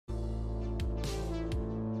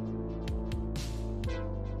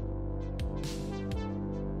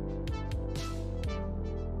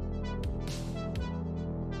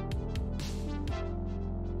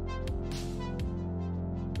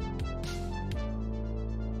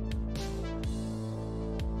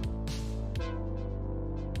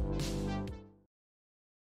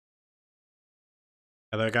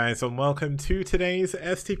Hello guys and welcome to today's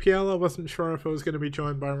STPL. I wasn't sure if I was going to be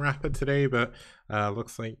joined by Rapid today, but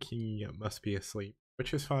looks like he must be asleep,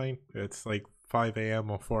 which is fine. It's like 5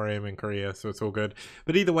 a.m. or 4 a.m. in Korea, so it's all good.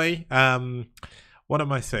 But either way, what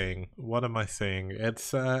am I saying? What am I saying?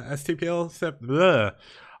 It's STPL step. Bleh.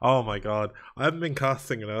 Oh my god, I haven't been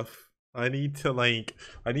casting enough. I need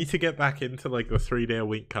to get back into like the 3 day a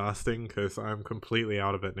week casting because I'm completely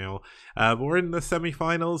out of it now. But we're in the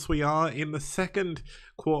semi-finals. We are in the second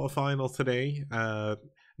quarterfinal today.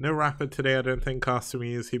 No Rapid today, I don't think.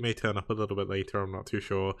 Castami is. He may turn up a little bit later. I'm not too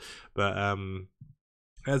sure. But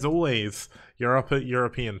as always, you're up at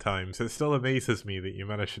European time, so it still amazes me that you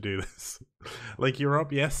managed to do this. Like you were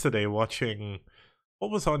up yesterday watching.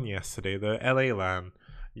 What was on yesterday? The LA LAN.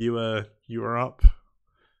 You were up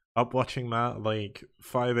watching that like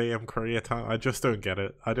 5 a.m. Korea time. I just don't get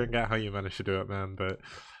it. I don't get how you managed to do it, man, but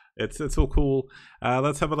it's all cool.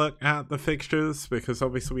 Let's have a look at the fixtures because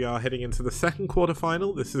obviously we are heading into the second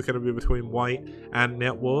quarterfinal. This is going to be between White and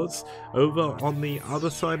NetWars. Over on the other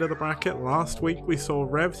side of the bracket, last week we saw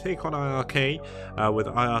Rev take on IRK, with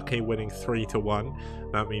IRK winning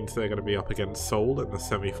 3-1. That means they're going to be up against Seoul in the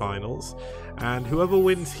semi-finals, and whoever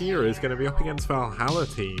wins here is going to be up against Valhalla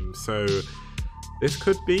team. So this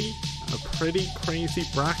could be a pretty crazy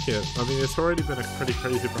bracket. I mean, it's already been a pretty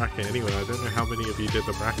crazy bracket anyway. I don't know how many of you did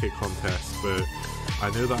the bracket contest, but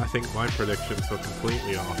I know that I think my predictions were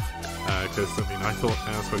completely off. Because, I mean, I thought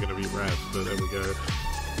House were going to be Rev, but there we go.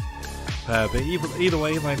 But either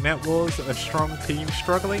way, like NetWars, a strong team,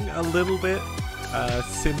 struggling a little bit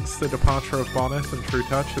since the departure of Bonnet and True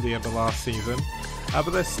Touch at the end of last season.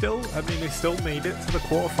 But they're still, I mean, they still made it to the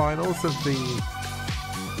quarterfinals of the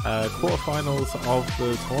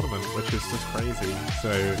tournament, which is just crazy.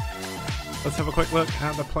 So let's have a quick look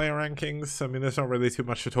at the player rankings. I mean, there's not really too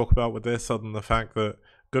much to talk about with this other than the fact that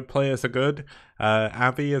good players are good.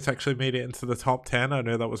 Avi has actually made it into the top 10. I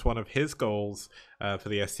know that was one of his goals for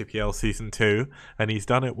the STPL Season 2, and he's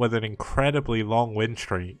done it with an incredibly long win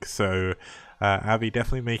streak. So Avi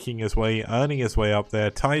definitely making his way, earning his way up there.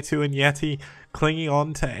 Tai2 and Yeti clinging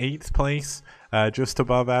on to 8th place. Just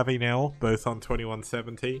above Avi now, both on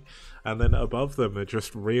 2170, and then above them are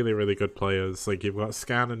just really, really good players. Like you've got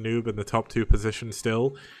Scan and Noob in the top 2 positions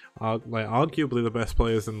still, like arguably the best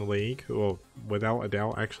players in the league, or without a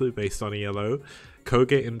doubt, actually, based on ELO.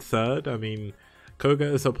 Koga in 3rd. I mean, Koga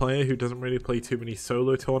is a player who doesn't really play too many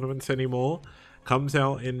solo tournaments anymore. Comes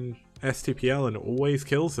out in STPL and always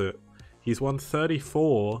kills it. He's won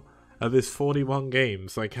 34 of his 41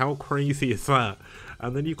 games. Like, how crazy is that?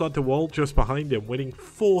 And then you've got DeWalt just behind him winning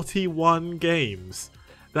 41 games.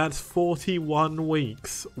 That's 41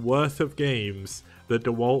 weeks worth of games that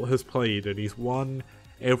DeWalt has played, and he's won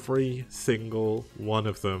every single one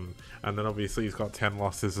of them. And then obviously he's got 10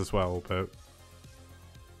 losses as well, but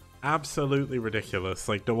absolutely ridiculous.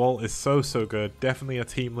 Like, DeWalt is so good. Definitely a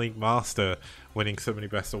Team League master, winning so many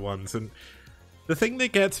best of ones. And the thing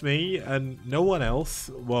that gets me, and no one else,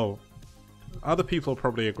 well, other people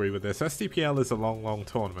probably agree with this, STPL is a long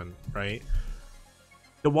tournament, right?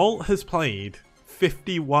 DeWalt has played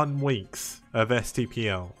 51 weeks of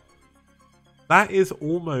STPL. That is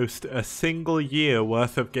almost a single year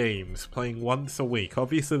worth of games, playing once a week.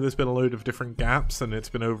 Obviously there's been a load of different gaps, and it's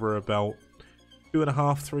been over about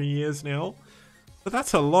 2.5-3 years now. But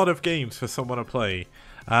that's a lot of games for someone to play.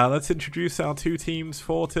 Let's introduce our 2 teams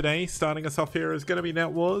for today. Starting us off here is going to be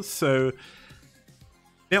NetWars. So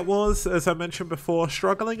NetWars, as I mentioned before,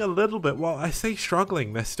 struggling a little bit. Well, I say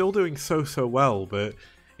struggling, they're still doing so well, but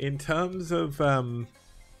in terms of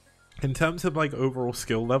like overall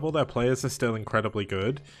skill level, their players are still incredibly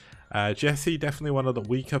good. Jesse, definitely one of the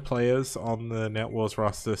weaker players on the NetWars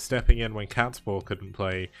roster, stepping in when Catspaw couldn't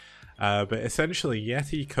play. But essentially,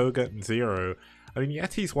 Yeti, Kogut, and Zero. I mean,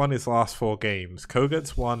 Yeti's won his last 4 games.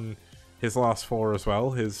 Kogut's won his last 4 as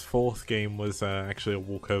well. His 4th game was actually a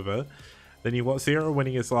walkover. Then you've got Zero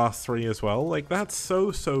winning his last 3 as well. Like, that's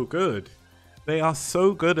so good. They are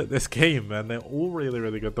so good at this game, and they're all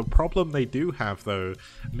really good. The problem they do have, though,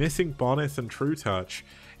 missing Bonnet and True Touch,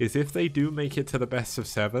 is if they do make it to the best of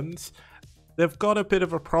 7s, they've got a bit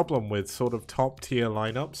of a problem with sort of top tier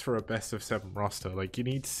lineups for a best of 7 roster. Like, you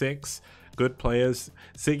need 6 good players.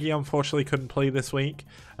 Ziggy unfortunately couldn't play this week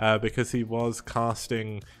because he was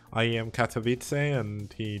casting IEM Katowice,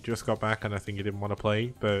 and he just got back and I think he didn't want to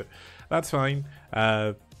play, but that's fine.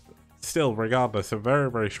 Still, regardless, a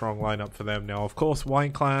very strong lineup for them now. Of course,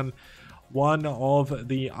 White Clan, one of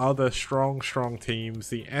the other strong teams,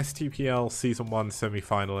 the STPL Season 1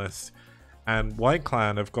 semi-finalists, and White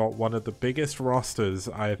Clan have got one of the biggest rosters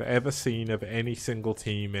I've ever seen of any single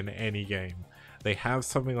team in any game. They have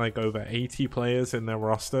something like over 80 players in their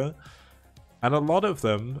roster. And a lot of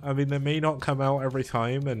them, I mean, they may not come out every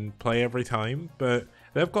time and play every time, but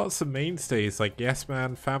they've got some mainstays like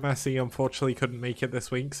Yesman. Famasi unfortunately couldn't make it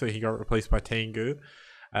this week, so he got replaced by Tengu.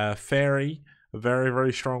 Fairy, a very,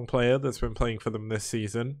 very strong player that's been playing for them this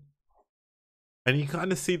season. And you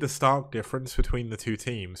kind of see the stark difference between the two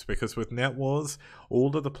teams, because with NetWars,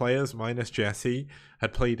 all of the players minus Jesse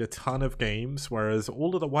had played a ton of games, whereas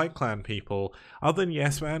all of the White Clan people, other than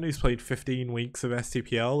Yesman, who's played 15 weeks of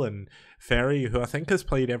STPL, and Fairy, who I think has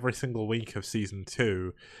played every single week of Season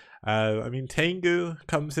 2. I mean, Tengu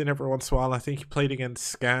comes in every once in a while. I think he played against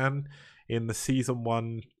Scan in the Season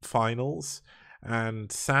 1 finals.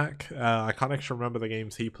 And Sak, I can't actually remember the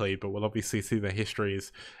games he played, but we'll obviously see the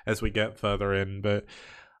histories as we get further in. But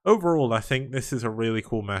overall, I think this is a really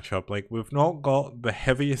cool matchup. Like, we've not got the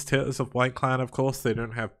heaviest hitters of White Clan, of course. They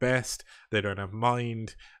don't have Best, they don't have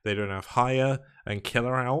Mind, they don't have Hire, and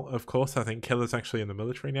Killer out, of course. I think Killer's actually in the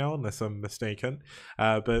military now, unless I'm mistaken.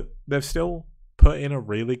 But they've still put in a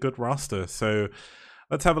really good roster. So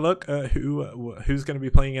let's have a look at who's going to be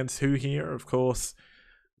playing against who here. Of course,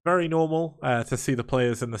 very normal to see the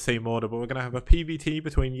players in the same order, but we're going to have a PVT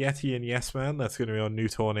between Yeti and Yesman. That's going to be on New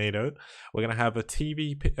Tornado. We're going to have a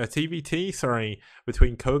TVT,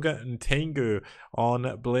 between Koga and Tengu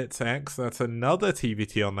on Blitz X. That's another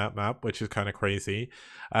TVT on that map, which is kind of crazy.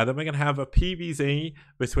 Then we're going to have a PVZ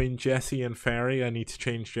between Jesse and Fairy. I need to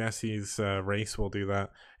change Jesse's race. We'll do that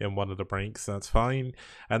in one of the breaks. That's fine.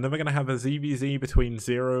 And then we're going to have a ZVZ between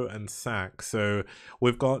Zero and Sak. So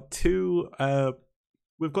we've got two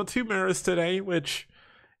mirrors today, which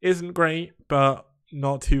isn't great, but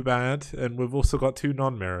not too bad. And we've also got two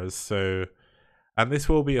non-mirrors, so... And this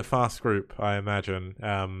will be a fast group, I imagine.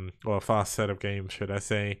 Or a fast set of games, should I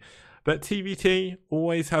say. But TVT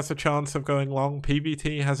always has a chance of going long.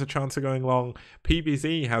 PVT has a chance of going long.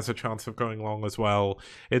 PBZ has a chance of going long as well.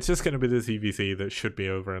 It's just going to be the ZVZ that should be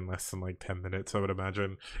over in less than like 10 minutes, I would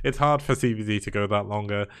imagine. It's hard for ZVZ to go that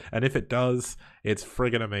longer. And if it does, it's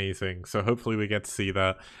friggin' amazing. So hopefully we get to see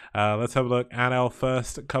that. Let's have a look at our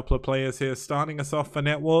first couple of players here. Starting us off for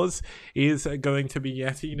NetWars is going to be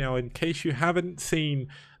Yeti. Now, in case you haven't seen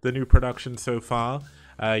the new production so far,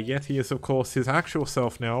 Yeti is, of course, his actual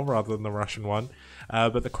self now, rather than the Russian one.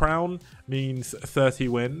 But the crown means 30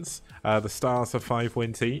 wins. The stars are 5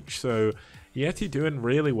 wins each. So Yeti doing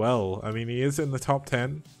really well. I mean, he is in the top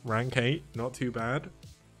 10, rank 8, not too bad.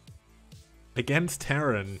 Against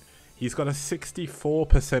Terran, he's got a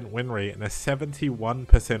 64% win rate and a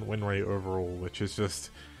 71% win rate overall, which is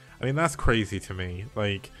just... I mean, that's crazy to me.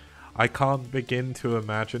 Like, I can't begin to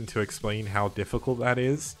imagine to explain how difficult that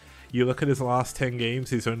is. You look at his last 10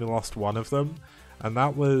 games, he's only lost 1 of them, and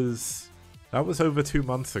that was over 2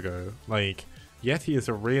 months ago. Like, Yeti is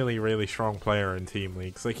a really, really strong player in team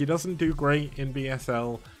leagues. Like, he doesn't do great in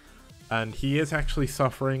BSL, and he is actually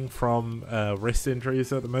suffering from wrist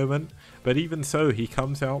injuries at the moment, but even so, he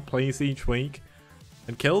comes out, plays each week,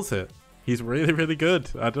 and kills it. He's really, really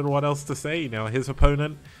good. I don't know what else to say. Now, his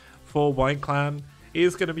opponent for White Clan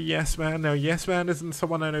is going to be Yesman. Now, Yesman isn't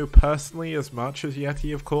someone I know personally as much as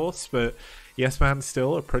Yeti, of course, but Yesman's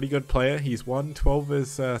still a pretty good player. He's won 12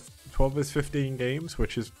 of his 15 games,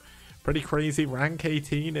 which is pretty crazy. Rank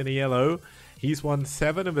 18 in ELO. He's won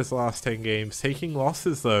 7 of his last 10 games, taking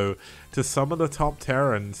losses, though, to some of the top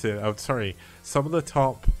Terrans. Some of the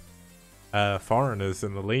top foreigners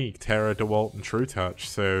in the league, Terra, DeWalt, and True Touch.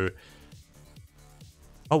 So,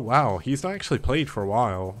 oh wow, he's not actually played for a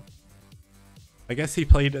while. I guess he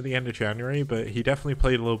played at the end of January, but he definitely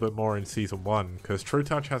played a little bit more in Season 1, because True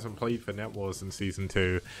Touch hasn't played for NetWars in Season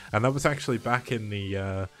 2, and that was actually back in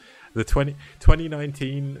the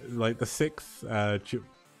 2019, like the 6th,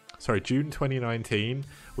 June 2019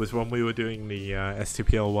 was when we were doing the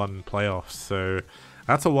STPL 1 playoffs, so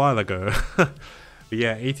that's a while ago. But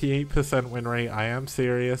yeah, 88% win rate, I am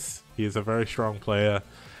serious, he is a very strong player.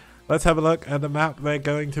 Let's have a look at the map they're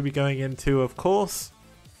going to be going into, of course.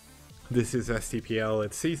 This is STPL,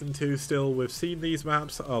 it's Season 2 still. We've seen these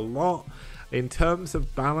maps a lot. In terms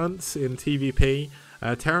of balance in TVP,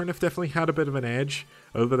 Terran have definitely had a bit of an edge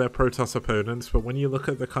over their Protoss opponents, but when you look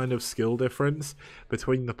at the kind of skill difference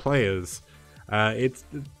between the players, it's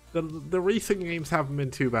the recent games haven't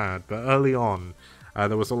been too bad, but early on,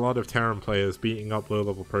 there was a lot of Terran players beating up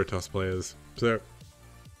low-level Protoss players. So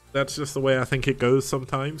that's just the way I think it goes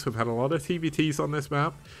sometimes. We've had a lot of TVTs on this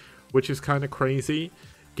map, which is kind of crazy,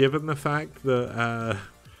 given the fact that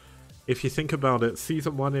if you think about it,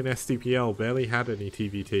 Season 1 in STPL barely had any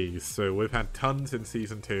TVTs, so we've had tons in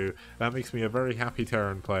Season 2. That makes me a very happy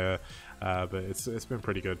Terran player, but it's been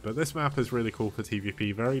pretty good. But this map is really cool for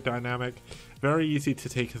TVP, very dynamic, very easy to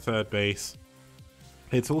take a third base.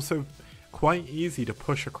 It's also quite easy to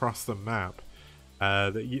push across the map.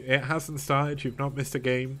 It hasn't started, you've not missed a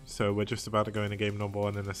game, so we're just about to go into game number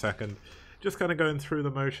 1 in a second. Just kind of going through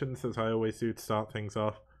the motions as I always do to start things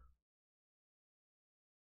off.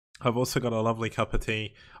 I've also got a lovely cup of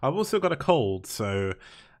tea. I've also got a cold, so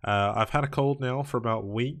I've had a cold now for about a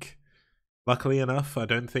week. Luckily enough, I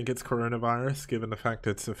don't think it's coronavirus, given the fact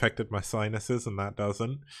it's affected my sinuses and that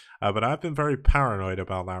doesn't. But I've been very paranoid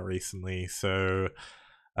about that recently, so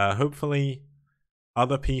hopefully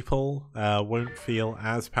other people won't feel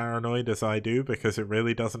as paranoid as I do, because it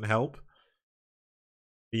really doesn't help.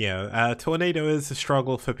 Yeah, Tornado is a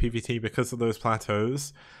struggle for PvT because of those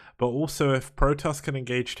plateaus, but also if Protoss can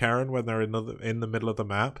engage Terran when they're in the middle of the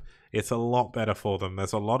map, it's a lot better for them.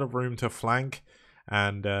 There's a lot of room to flank,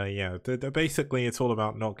 and yeah, basically it's all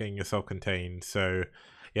about not getting yourself contained. So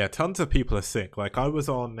yeah, tons of people are sick. Like I was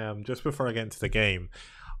on, just before I get into the game,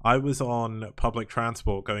 I was on public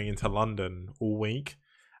transport going into London all week,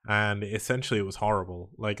 and essentially it was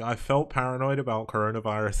horrible. Like I felt paranoid about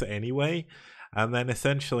coronavirus anyway, and then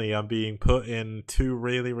essentially I'm being put in 2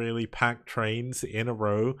 really, really packed trains in a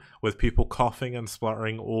row with people coughing and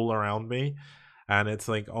spluttering all around me. And it's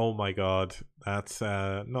like, oh my god, that's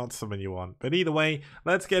not something you want. But either way,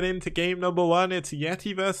 let's get into game number 1. It's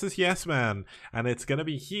Yeti versus Yes Man, and it's going to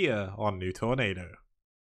be here on New Tornado.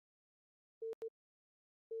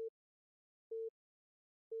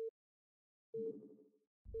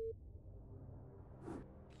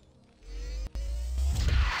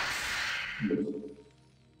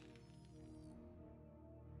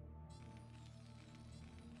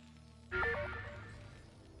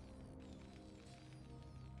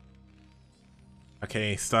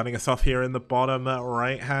 Okay, starting us off here in the bottom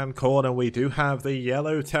right hand corner, we do have the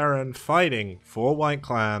yellow Terran fighting for White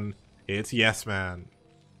Clan. It's Yes Man.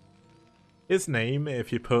 His name,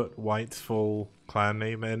 if you put White's full clan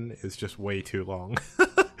name in, is just way too long.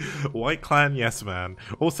 White Clan Yes Man.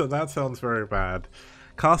 Also, that sounds very bad.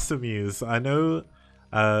 Castamuse, I know,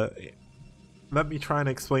 let me try and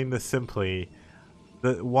explain this simply.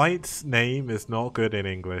 The White's name is not good in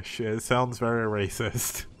English. It sounds very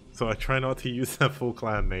racist. So I try not to use their full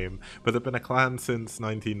clan name, but they've been a clan since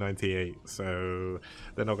 1998, so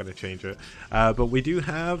they're not going to change it. But we do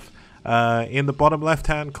have, in the bottom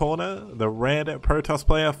left-hand corner, the red Protoss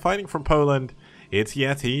player fighting from Poland. It's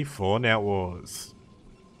Yeti for NetWars.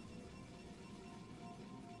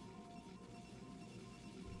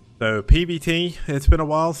 So PvT, it's been a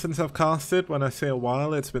while since I've casted. When I say a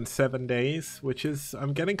while, it's been 7 days, which is,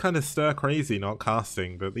 I'm getting kind of stir crazy not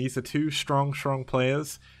casting, but these are 2 strong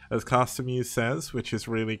players, as Castamuse says, which is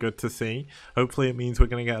really good to see. Hopefully it means we're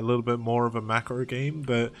going to get a little bit more of a macro game,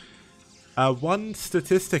 but one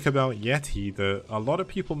statistic about Yeti that a lot of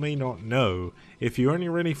people may not know, if you only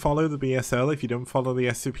really follow the BSL, if you don't follow the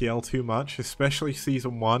STPL too much, especially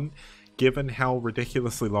Season 1, given how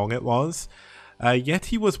ridiculously long it was,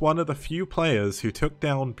 Yeti was one of the few players who took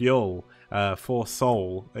down Bjol for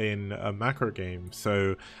Seoul in a macro game.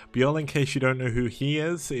 So Bjol, in case you don't know who he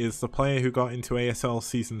is the player who got into ASL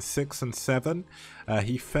Season 6 and 7.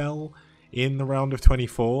 He fell in the round of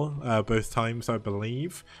 24 both times, I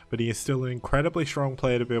believe, but he is still an incredibly strong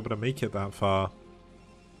player to be able to make it that far.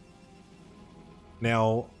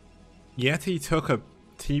 Now, Yeti took a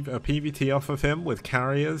PvT off of him with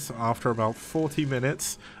carriers after about 40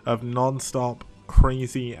 minutes of non-stop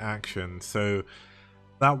crazy action. So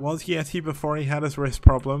that was Yeti before he had his wrist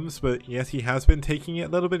problems, but Yeti has been taking it a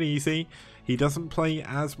little bit easy. He doesn't play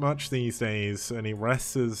as much these days, and he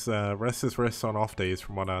rests his wrists on off days,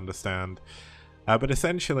 from what I understand. But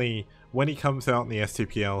essentially, when he comes out in the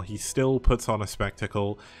STPL, he still puts on a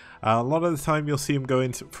spectacle. A lot of the time you'll see him go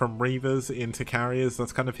from Reavers into Carriers.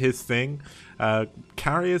 That's kind of his thing.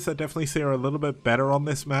 Carriers, I definitely see, are a little bit better on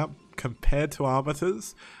this map compared to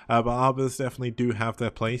Arbiters, but Arbiters definitely do have their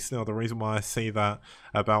place. Now, the reason why I say that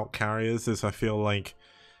about Carriers is I feel like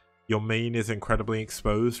your main is incredibly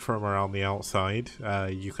exposed from around the outside.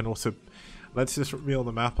 You can also, let's just reveal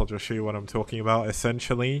the map, I'll just show you what I'm talking about.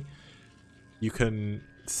 Essentially, you can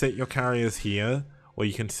sit your Carriers here, or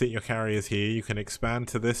you can sit your Carriers here. You can expand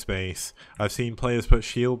to this base. I've seen players put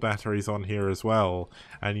shield batteries on here as well,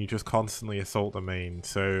 and you just constantly assault the main.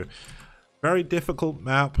 So very difficult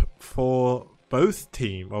map for both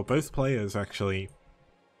players actually,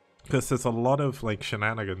 because there's a lot of like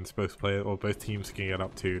shenanigans both teams can get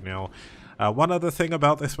up to. Now, One other thing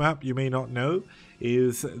about this map you may not know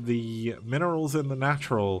is the minerals in the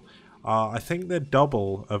natural. I think they're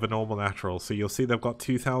double of a normal natural, so you'll see they've got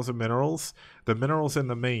 2,000 minerals. The minerals in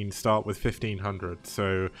the main start with 1,500,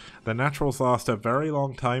 so the naturals last a very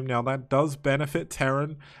long time. Now that does benefit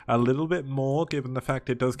Terran a little bit more, given the fact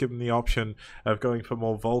it does give them the option of going for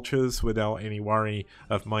more vultures without any worry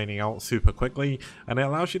of mining out super quickly, and it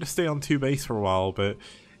allows you to stay on 2 base for a while. But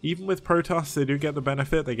even with Protoss, they do get the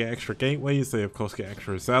benefit. They get extra gateways, they of course get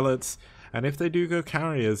extra zealots, and if they do go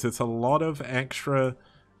carriers, it's a lot of extra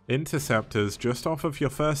interceptors just off of your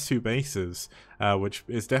first 2 bases, which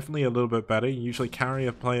is definitely a little bit better. Usually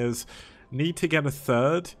carrier players need to get a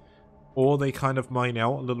third, or they kind of mine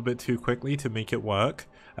out a little bit too quickly to make it work.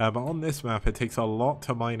 But on this map, it takes a lot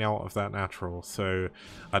to mine out of that natural, so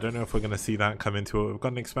I don't know if we're going to see that come into it. We've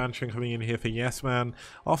got an expansion coming in here for Yes Man.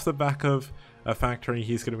 Off the back of a factory,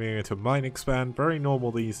 he's going to be able to mine expand. Very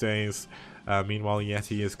normal these days. Meanwhile,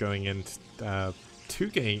 Yeti is going into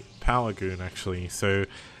 2-gate Power Goon, actually. So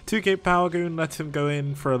 2-gate Power Goon lets him go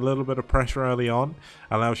in for a little bit of pressure early on.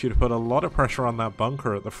 Allows you to put a lot of pressure on that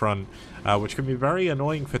bunker at the front, which can be very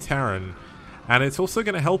annoying for Terran. And it's also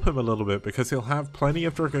going to help him a little bit because he'll have plenty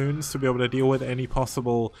of Dragoons to be able to deal with any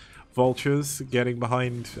possible vultures getting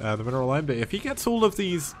behind the mineral line. But if he gets all of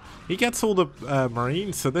these, he gets all the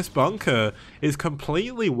Marines, so this bunker is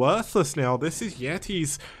completely worthless now. This is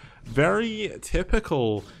Yeti's very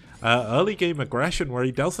typical early game aggression where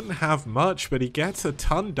he doesn't have much, but he gets a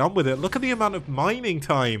ton done with it. Look at the amount of mining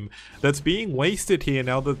time that's being wasted here.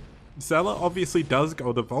 Now the Zealot obviously does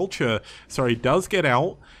go, the Vulture, sorry, does get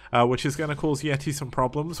out, which is going to cause Yeti some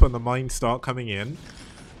problems when the mines start coming in.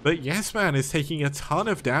 But Yes Man is taking a ton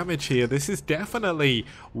of damage here. This is definitely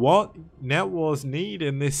what NetWars need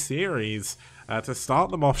in this series to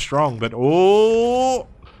start them off strong. But oh!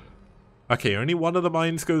 Okay, only one of the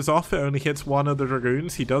mines goes off. It only hits one of the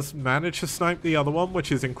Dragoons. He does manage to snipe the other one, which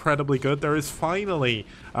is incredibly good. There is finally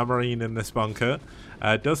a Marine in this bunker.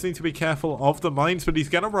 Does need to be careful of the mines, but he's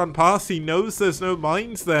going to run past. He knows there's no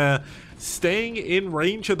mines there. Staying in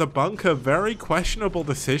range of the bunker. Very questionable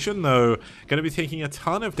decision, though. Going to be taking a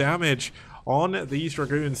ton of damage on these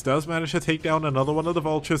Dragoons. Does manage to take down another one of the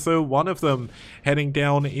Vultures, though. One of them heading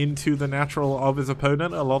down into the natural of his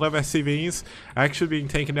opponent. A lot of SCVs actually being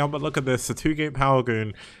taken down, but look at this. The 2-gate Power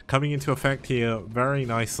Goon coming into effect here very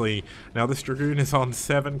nicely. Now this Dragoon is on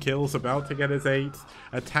 7 kills, about to get his 8.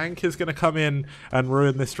 A tank is going to come in and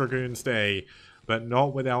ruin this Dragoon's day, but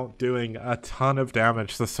not without doing a ton of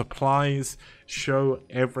damage. The supplies show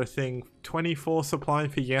everything. 24 supply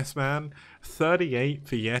for Yes Man, 38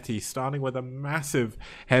 for Yeti, starting with a massive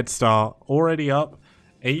head start. Already up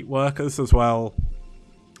 8 workers as well,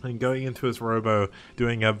 and going into his robo,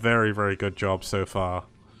 doing a very, very good job so far.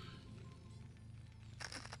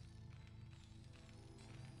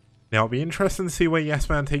 Now it'll be interesting to see where Yes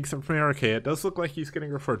Man takes it from here. Okay, it does look like he's going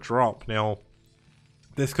to go for a drop. Now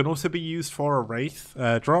this can also be used for a Wraith.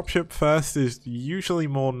 Dropship first is usually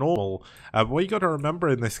more normal. But what you got to remember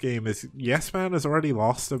in this game is Yes Man has already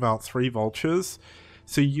lost about 3 Vultures,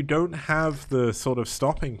 so you don't have the sort of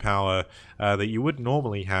stopping power that you would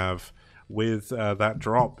normally have with that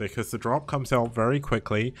drop, because the drop comes out very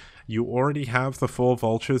quickly. You already have the 4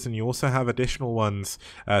 Vultures, and you also have additional ones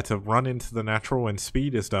to run into the natural when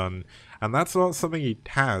speed is done. And that's not something he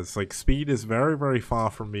has. Like, speed is very, very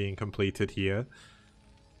far from being completed here.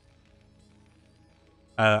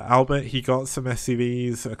 Albert, he got some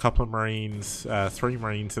SCVs, a couple of Marines, 3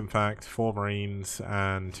 Marines in fact, 4 Marines,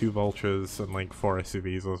 and 2 Vultures, and like 4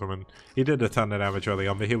 SCVs or something. He did a ton of damage early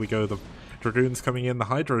on, but here we go, the Dragoons coming in. The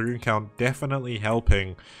high Dragoon count definitely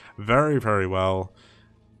helping very, very well.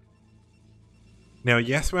 Now,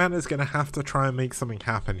 Yes Man is going to have to try and make something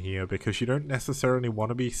happen here, because you don't necessarily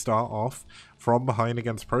want to start off from behind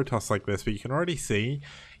against Protoss like this, but you can already see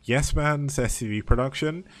Yes Man's SCV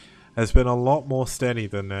production has been a lot more steady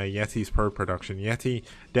than Yeti's probe production. Yeti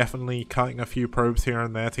definitely cutting a few probes here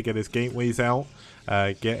and there to get his gateways out,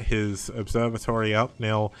 get his observatory up.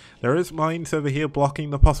 Now, there is mines over here blocking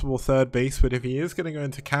the possible 3rd base, but if he is going to go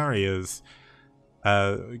into carriers,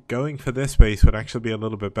 going for this base would actually be a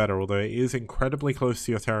little bit better, although it is incredibly close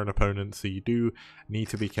to your Terran opponent, so you do need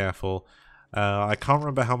to be careful. I can't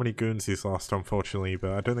remember how many goons he's lost, unfortunately,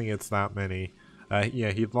 but I don't think it's that many.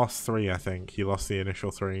 Yeah, he lost 3, I think. He lost the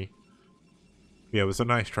initial 3. Yeah, it was a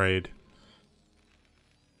nice trade.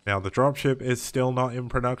 Now, the dropship is still not in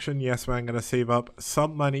production. Yes Man going to save up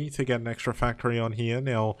some money to get an extra factory on here.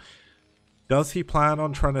 Now, Does he plan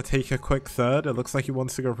on trying to take a quick third? It looks like he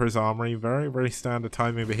wants to go for his armory. Very, very standard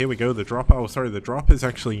timing. But here we go. The drop. Oh, sorry. The drop is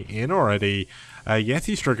actually in already.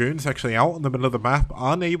 Yeti's Dragoon's actually out in the middle of the map,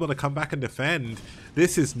 unable to come back and defend.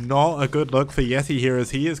 This is not a good look for Yeti here,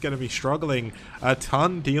 as he is going to be struggling a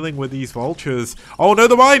ton dealing with these vultures. Oh, no,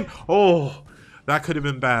 the mine! Oh, that could have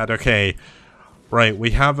been bad. Okay. Right,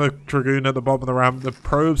 we have a Dragoon at the bottom of the ramp. The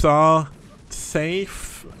probes are safe.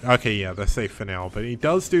 Okay, yeah, they're safe for now, but he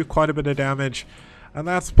does do quite a bit of damage, and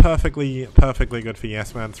that's perfectly good for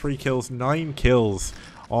Yes Man. 3 kills, 9 kills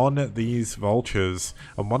on these vultures,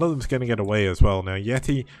 and one of them's going to get away as well. Now,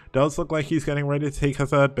 Yeti does look like he's getting ready to take a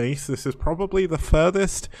third base. This is probably the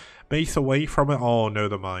furthest base away from it. Oh, no,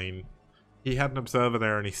 the mine. He had an observer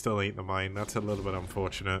there, and he still ate the mine. That's a little bit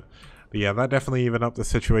unfortunate. But yeah, that definitely evened up the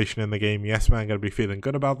situation in the game. Yes Man going to be feeling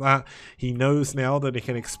good about that. He knows now that he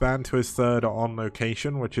can expand to his third on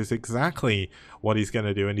location, which is exactly what he's going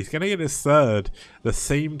to do. And he's going to get his third the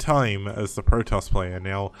same time as the Protoss player.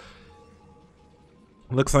 Now,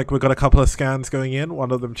 looks like we've got a couple of scans going in.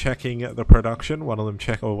 One of them checking the production. One of them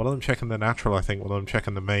checking the natural, I think. One of them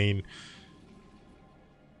checking the main.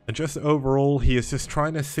 And just overall, he is just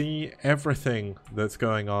trying to see everything that's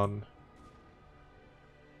going on.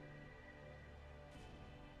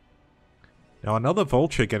 Now, another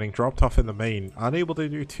vulture getting dropped off in the main. Unable to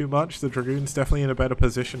do too much. The Dragoon's definitely in a better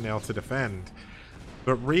position now to defend.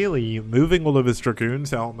 But really, moving all of his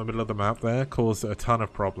Dragoons out in the middle of the map there caused a ton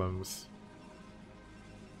of problems.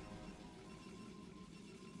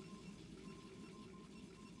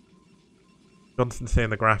 Johnson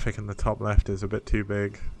saying the graphic in the top left is a bit too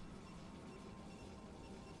big.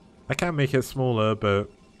 I can make it smaller,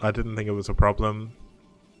 but I didn't think it was a problem.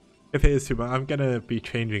 If it is too much, I'm going to be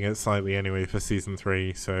changing it slightly anyway for Season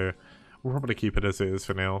 3, so we'll probably keep it as it is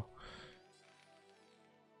for now.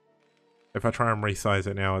 If I try and resize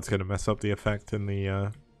it now, it's going to mess up the effect in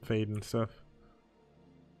the fade and stuff.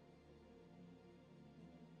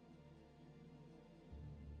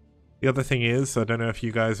 The other thing is, I don't know if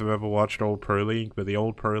you guys have ever watched old Pro League, but the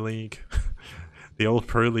old Pro League, the old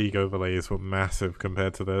Pro League overlays were massive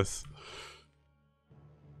compared to this.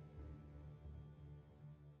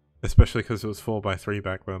 Especially because it was 4x3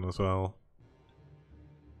 back then as well.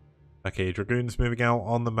 Okay, Dragoon's moving out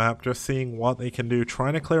on the map, just seeing what they can do.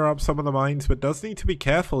 Trying to clear up some of the mines, but does need to be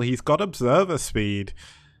careful. He's got observer speed,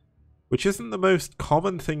 which isn't the most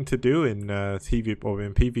common thing to do in TV, or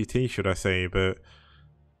in PvT, should I say, but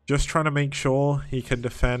just trying to make sure he can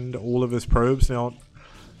defend all of his probes. Now,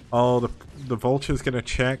 oh, the vulture's going to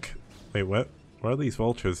check. Wait, what? Where are these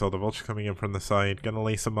vultures? Oh, the vulture coming in from the side. Gonna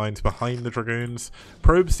lay some mines behind the Dragoons.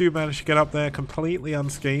 Probes do manage to get up there completely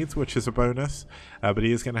unscathed, which is a bonus. But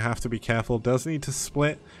he is going to have to be careful. Does need to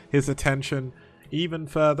split his attention even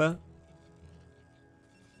further.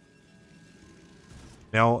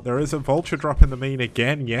 Now, there is a vulture drop in the main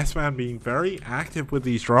again. Yes Man being very active with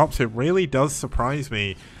these drops. It really does surprise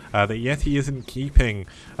me that Yeti isn't keeping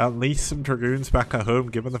at least some Dragoons back at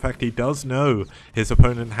home, given the fact he does know his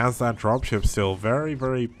opponent has that dropship still. Very,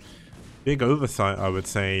 very big oversight, I would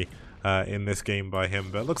say, in this game by him.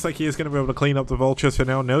 But it looks like he is going to be able to clean up the vultures for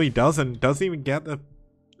now. No, he doesn't. Doesn't even get the...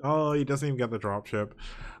 Oh, he doesn't even get the dropship. A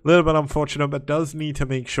little bit unfortunate, but does need to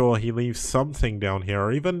make sure he leaves something down here,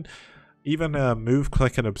 or even move,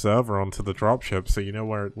 click, and observer onto the dropship so you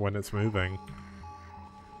know when it's moving.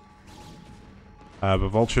 But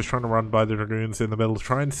Vulture's trying to run by the Dragoons in the middle to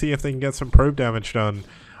try and see if they can get some probe damage done.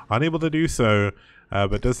 Unable to do so,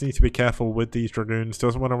 but does need to be careful with these Dragoons.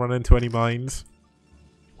 Doesn't want to run into any mines.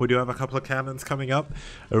 We do have a couple of cannons coming up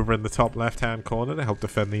over in the top left-hand corner to help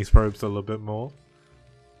defend these probes a little bit more.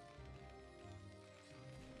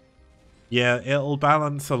 Yeah, it'll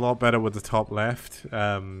balance a lot better with the top left.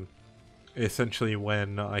 Essentially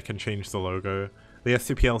when I can change the logo. The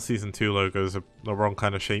STPL Season 2 logo is the wrong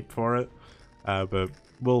kind of shape for it. But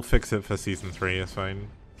we'll fix it for Season 3, it's fine.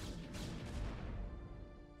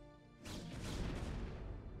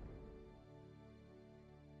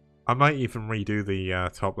 I might even redo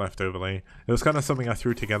the top left overlay. It was kind of something I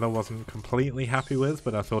threw together, wasn't completely happy with,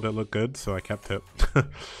 but I thought it looked good, so I kept it.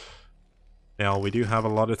 Now, we do have a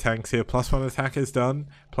lot of tanks here. +1 attack is done.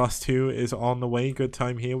 +2 is on the way. Good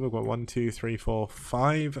time here. We've got 1, 2, 3, 4,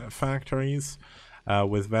 5 factories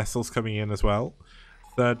with vessels coming in as well.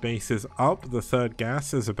 Third base is up. The third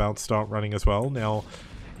gas is about to start running as well. Now,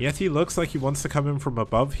 Yeti looks like he wants to come in from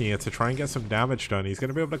above here to try and get some damage done. He's going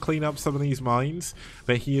to be able to clean up some of these mines,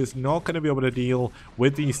 but he is not going to be able to deal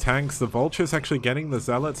with these tanks. The Vulture's actually getting the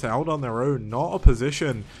Zealots out on their own. Not a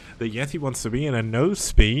position that Yeti wants to be in, and no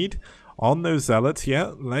speed on those Zealots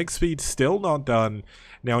yet. Leg speed still not done.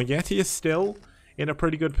 Now, Yeti is still in a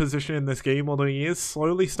pretty good position in this game, although he is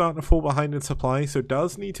slowly starting to fall behind in supply, so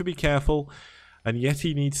does need to be careful. And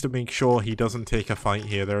Yeti needs to make sure he doesn't take a fight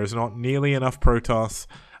here. There is not nearly enough Protoss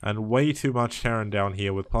and way too much Terran down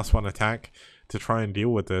here with +1 attack to try and deal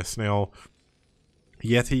with this. Now,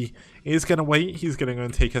 Yeti is going to wait. He's going to go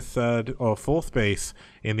and take a 3rd or 4th base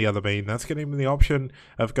in the other main. That's giving him the option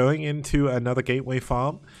of going into another gateway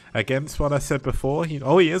farm. Against what I said before, he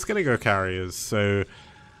is going to go carriers. So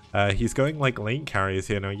he's going like lane carriers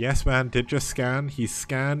here. Now, Yes Man did just scan. He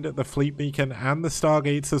scanned the fleet beacon and the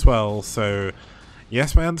stargates as well. So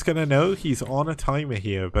Yes Man's going to know he's on a timer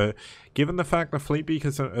here. But given the fact the fleet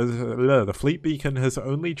beacon has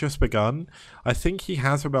only just begun, I think he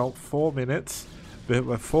has about 4 minutes.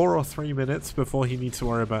 4 or 3 minutes before he needs to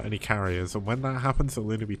worry about any carriers, and when that happens there'll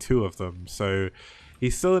only be 2 of them, so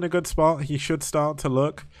he's still in a good spot. He should start to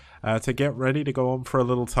look to get ready to go on for a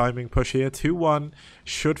little timing push here. 2-1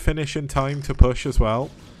 should finish in time to push as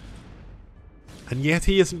well, and yet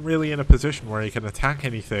he isn't really in a position where he can attack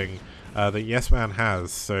anything that Yes Man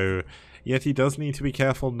has, so yet he does need to be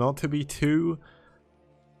careful not to be too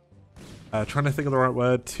trying to think of the right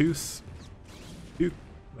word,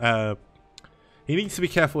 he needs to be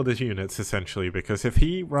careful with his units, essentially, because if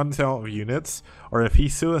he runs out of units, or if he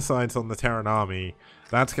suicides on the Terran army,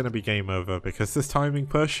 that's going to be game over, because this timing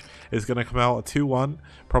push is going to come out at 2-1,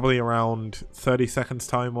 probably around 30 seconds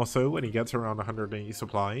time or so, when he gets around 180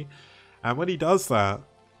 supply. And when he does that,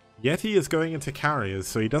 Yeti is going into carriers,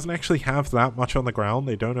 so he doesn't actually have that much on the ground.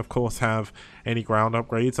 They don't, of course, have any ground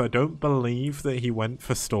upgrades. I don't believe that he went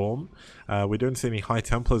for Storm. We don't see any High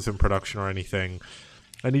Templars in production or anything.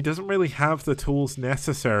 And he doesn't really have the tools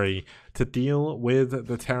necessary to deal with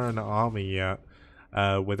the Terran army yet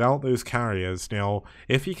without those carriers. Now,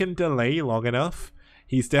 if he can delay long enough,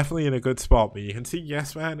 he's definitely in a good spot. But you can see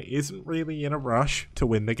Yes Man isn't really in a rush to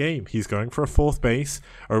win the game. He's going for a 4th base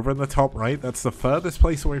over in the top right. That's the furthest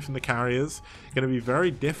place away from the carriers. Going to be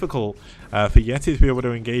very difficult for Yeti to be able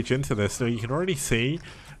to engage into this. So you can already see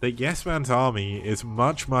that Yes Man's army is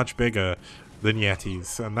much, much bigger than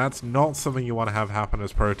Yeti's, and that's not something you want to have happen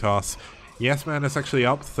as Protoss. Yes Man is actually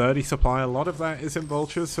up 30 supply. A lot of that is in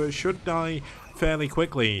vultures, so it should die fairly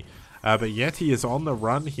quickly. But Yeti is on the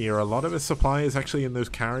run here. A lot of his supply is actually in those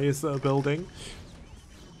carriers that are building.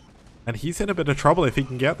 And he's in a bit of trouble if he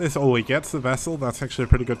can get this. Oh, he gets the vessel. That's actually a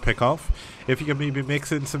pretty good pick-off. If he can maybe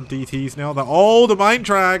mix in some DTs now. The mine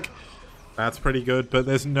drag! That's pretty good, but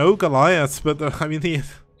there's no Goliaths. But the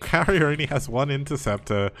carrier only has 1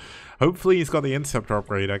 interceptor. Hopefully he's got the interceptor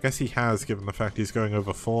upgrade. I guess he has, given the fact he's going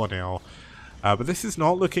over 4 now. But this is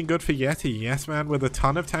not looking good for Yeti. Yes Man with a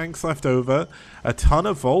ton of tanks left over. A ton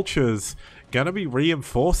of vultures. Gonna be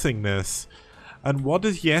reinforcing this. And what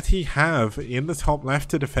does Yeti have in the top left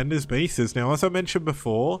to defend his bases? Now, as I mentioned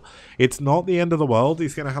before, it's not the end of the world.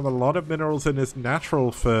 He's going to have a lot of minerals in his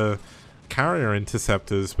natural for carrier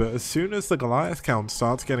interceptors. But as soon as the Goliath count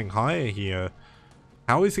starts getting higher here,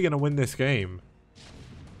 how is he going to win this game?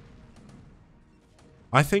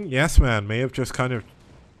 I think Yes Man may have just kind of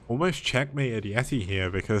almost checkmated Yeti here,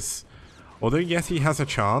 because although Yeti has a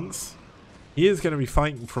chance, he is going to be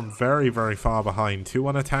fighting from very, very far behind.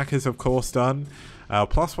 2-1 attack is of course done.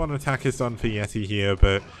 +1 attack is done for Yeti here,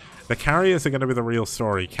 but the carriers are going to be the real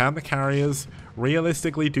story. Can the carriers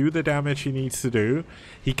realistically do the damage he needs to do?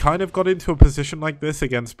 He kind of got into a position like this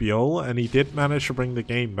against Biol, and he did manage to bring the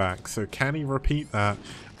game back. So can he repeat that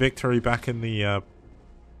victory back in the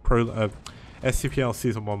STPL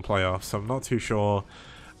Season 1 playoffs? I'm not too sure.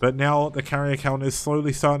 But now the carrier count is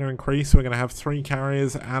slowly starting to increase. We're going to have 3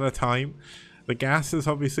 carriers at a time. The gas is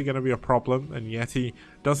obviously going to be a problem, and Yeti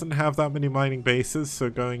doesn't have that many mining bases, so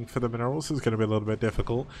going for the minerals is going to be a little bit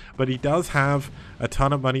difficult. But he does have a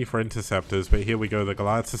ton of money for interceptors. But here we go, the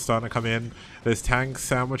Goliaths are starting to come in. There's tanks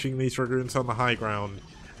sandwiching these Dragoons on the high ground,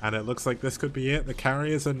 and it looks like this could be it. The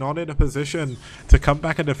carriers are not in a position to come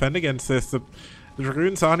back and defend against this. The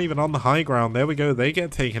Dragoons aren't even on the high ground. There we go, they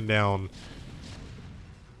get taken down.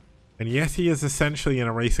 And Yeti is essentially in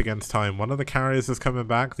a race against time. One of the carriers is coming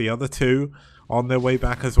back, the other 2 on their way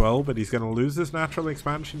back as well, but he's going to lose his natural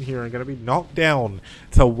expansion here and going to be knocked down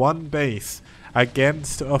to 1 base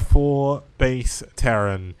against a 4 base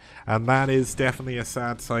Terran. And that is definitely a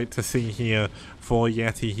sad sight to see here for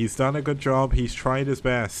Yeti. He's done a good job, he's tried his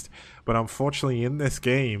best, but unfortunately in this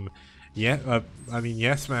game,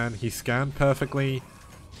 Yes Man, he scanned perfectly.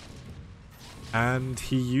 And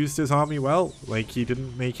he used his army well. Like, he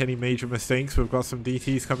didn't make any major mistakes. We've got some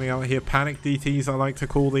DTs coming out here. Panic DTs, I like to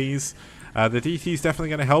call these. The DTs definitely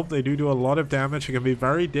going to help. They do a lot of damage. It can be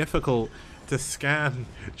very difficult to scan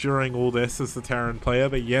during all this as the Terran player,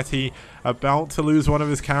 but Yeti about to lose one of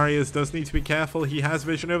his carriers, does need to be careful. He has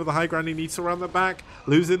vision over the high ground, he needs to run them back.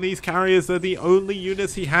 Losing these carriers, they're the only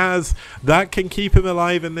units he has that can keep him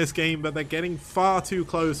alive in this game, but they're getting far too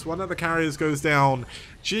close. One of the carriers goes down.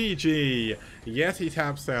 GG. Yeti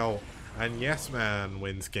taps out, and Yes Man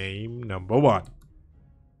wins game number 1.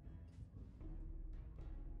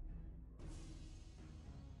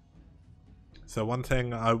 So one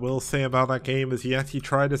thing I will say about that game is Yeti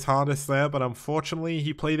tried his hardest there, but unfortunately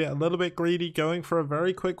he played it a little bit greedy, going for a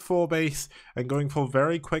very quick 4 base and going for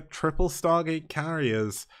very quick triple Stargate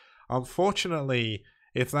carriers. Unfortunately,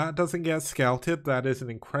 if that doesn't get scouted, that is an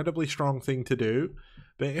incredibly strong thing to do.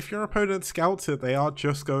 But if your opponent scouts it, they are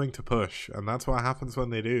just going to push, and that's what happens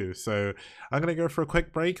when they do. So I'm going to go for a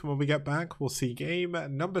quick break, and when we get back, we'll see game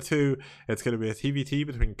number 2. It's going to be a TVT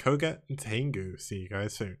between Koga and Tengu. See you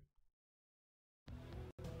guys soon.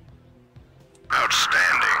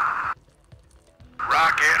 Outstanding.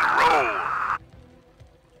 Rock and roll.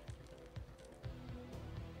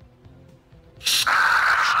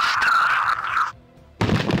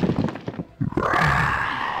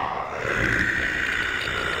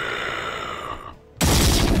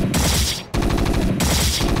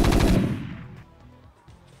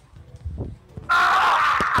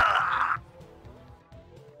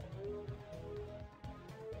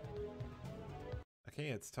 Okay,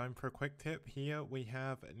 it's time for a quick tip. Here we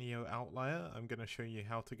have Neo Outlier. I'm going to show you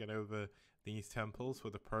how to get over these temples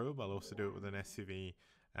with a probe. I'll also do it with an SCV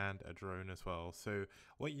and a drone as well. So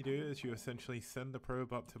what you do is you essentially send the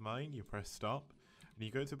probe up to mine, you press stop, and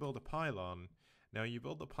you go to build a pylon. Now you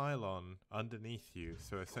build the pylon underneath you,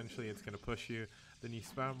 so essentially it's going to push you, then you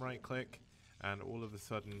spam right click, and all of a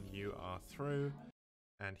sudden you are through.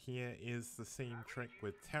 And here is the same trick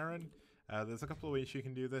with Terran. There's a couple of ways you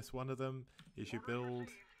can do this. One of them is you build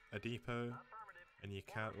a depot, and you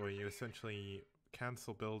essentially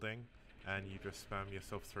cancel building, and you just spam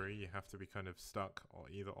yourself through. You have to be kind of stuck or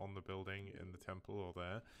either on the building in the temple or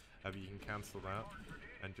there. But you can cancel that,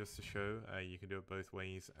 and just to show, you can do it both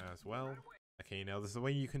ways as well. Okay, now there's a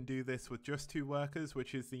way you can do this with just 2 workers,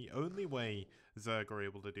 which is the only way Zerg are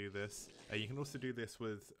able to do this. You can also do this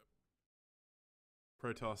with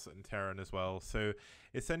Protoss and Terran as well. So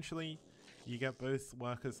essentially, you get both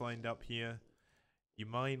workers lined up here. You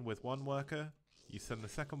mine with 1 worker, you send the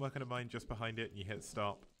second worker to mine just behind it, and you hit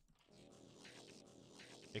stop.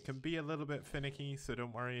 It can be a little bit finicky, so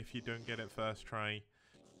don't worry if you don't get it first try.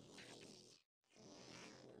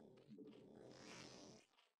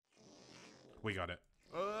 We got it.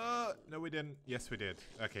 No we didn't. Yes we did.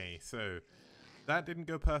 Okay, so that didn't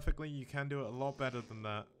go perfectly. You can do it a lot better than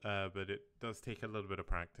that, but it does take a little bit of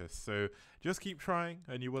practice. So just keep trying,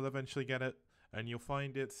 and you will eventually get it. And you'll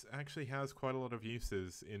find it actually has quite a lot of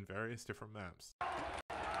uses in various different maps.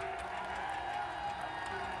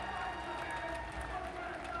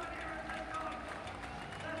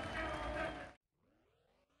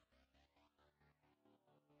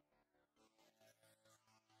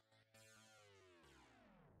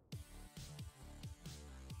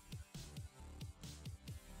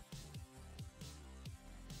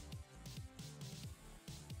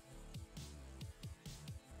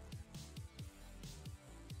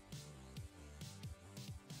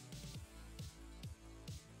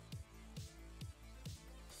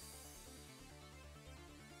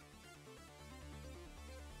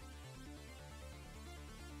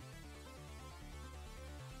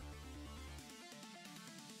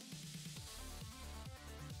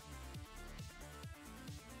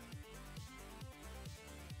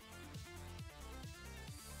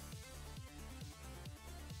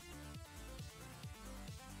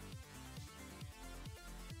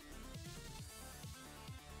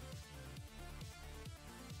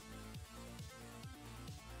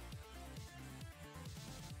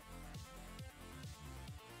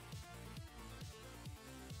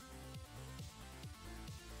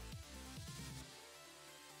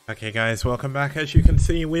 Okay guys, welcome back. As you can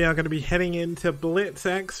see, we are going to be heading into Blitz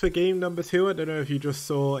X for game number 2. I don't know if you just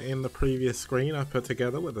saw in the previous screen I put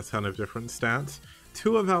together with a ton of different stats.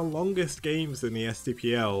 2 of our longest games in the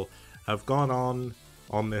STPL have gone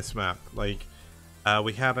on this map. Like,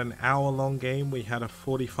 we had an hour-long game, we had a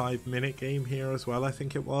 45-minute game here as well, I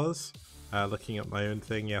think it was. Looking at my own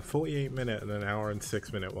thing, yeah, 48-minute and an hour and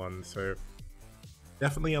 6-minute one. So,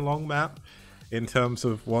 definitely a long map in terms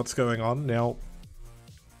of what's going on. Now,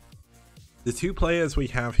 the 2 players we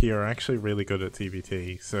have here are actually really good at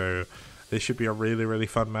TVT, so this should be a really, really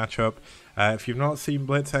fun matchup. If you've not seen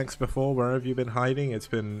Blitz X before, where have you been hiding? It's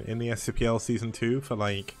been in the STPL Season 2 for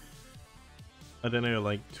like, I don't know,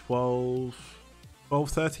 like 12 12,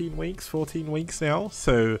 13 weeks, 14 weeks now.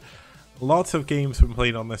 So lots of games been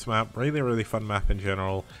played on this map. Really fun map in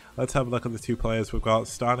general. Let's have a look at the two players we've got.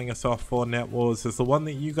 Starting us off for NetWars is the one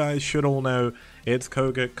that you guys should all know. It's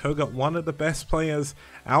Kogut. Kogut, one of the best players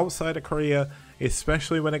outside of Korea,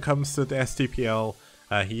 especially when it comes to the STPL.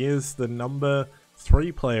 He is the number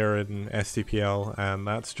 3 player in STPL, and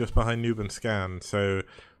that's just behind Noob and Scan. So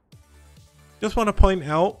just want to point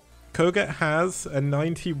out, Kogut has a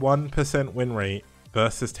 91% win rate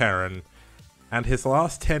versus Terran, and his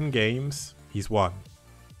last 10 games, he's won.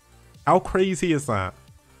 How crazy is that?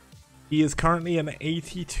 He is currently an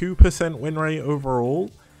 82% win rate overall.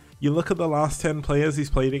 You look at the last 10 players he's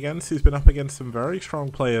played against, he's been up against some very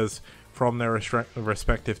strong players from their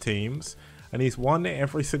respective teams, and he's won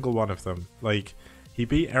every single one of them. Like, he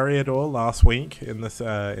beat Eriador last week in this,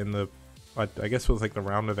 I guess it was like the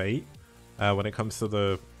round of 8, when it comes to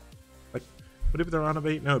the, like, would it be the round of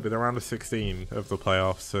 8? No, it'd be the round of 16 of the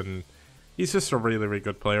playoffs, and he's just a really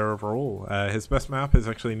good player overall. His best map is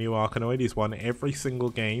actually New Arkanoid. He's won every single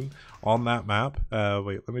game on that map.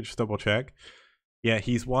 Wait, let me just double check. Yeah,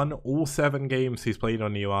 he's won all 7 games he's played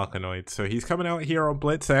on New Arkanoid. So he's coming out here on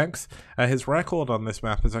BlitzX. His record on this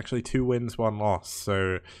map is actually 2 wins, 1 loss.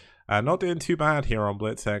 So not doing too bad here on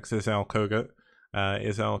BlitzX is our Kogut,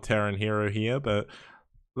 is our Terran hero here. But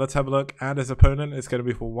let's have a look at his opponent. It's going to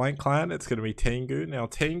be for White Clan. It's going to be Tengu. Now,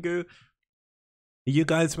 Tengu, you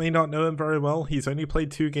guys may not know him very well. He's only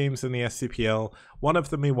played 2 games in the STPL. One of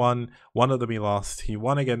them he won, one of them he lost. He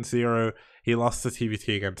won against Zero. He lost to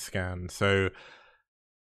TVT against Scan. So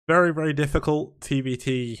very difficult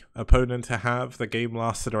TVT opponent to have. The game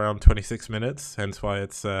lasted around 26 minutes, hence why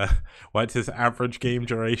it's his average game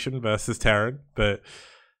duration versus Terran. But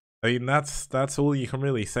I mean, that's all you can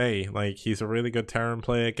really say. Like, he's a really good Terran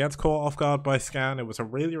player. Gets caught off guard by Scan. It was a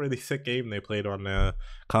really sick game they played on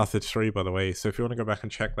Carthage 3, by the way. So if you want to go back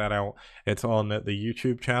and check that out, it's on the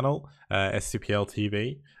YouTube channel, STPL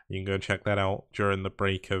TV. You can go and check that out during the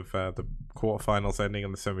break of the quarterfinals ending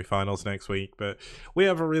and the semifinals next week. But we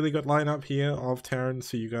have a really good lineup here of Terrans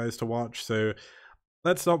for you guys to watch. So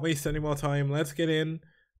let's not waste any more time. Let's get in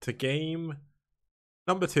to game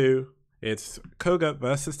number 2. It's Kogut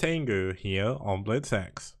versus Tengu here on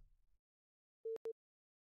BlitzX.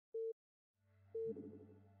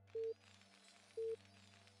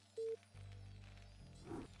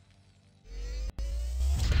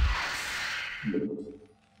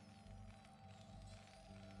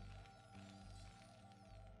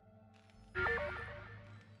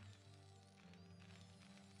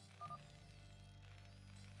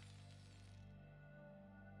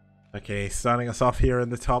 Okay, starting us off here in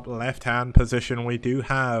the top left-hand position, we do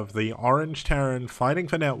have the Orange Terran fighting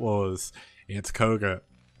for NetWars. It's Kogut.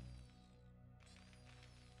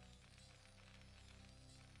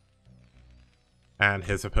 And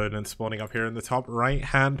his opponent spawning up here in the top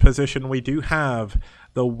right-hand position, we do have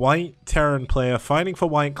the White Terran player fighting for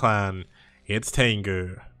White Clan. It's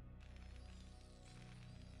Tengu.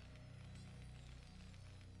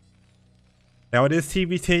 Now, it is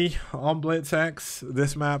TVT on BlitzX.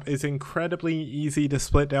 This map is incredibly easy to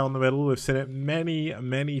split down the middle. We've seen it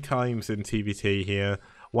many times in TVT here.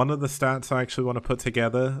 One of the stats I actually want to put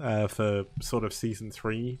together for sort of Season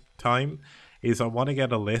 3 time is I want to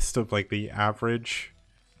get a list of, like, the average,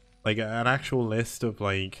 like, an actual list of,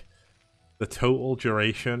 like, the total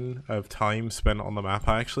duration of time spent on the map.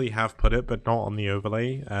 I actually have put it, but not on the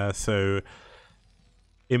overlay. So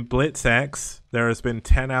in BlitzX, there has been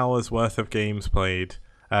 10 hours worth of games played,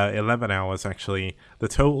 11 hours actually. The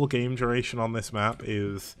total game duration on this map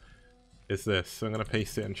is this. So I'm going to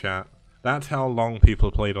paste it in chat. That's how long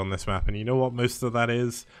people played on this map, and you know what most of that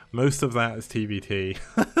is? Most of that is TVT.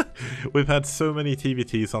 We've had so many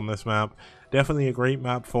TVTs on this map. Definitely a great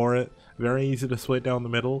map for it. Very easy to split down the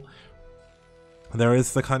middle. There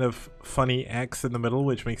is the kind of funny X in the middle,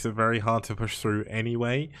 which makes it very hard to push through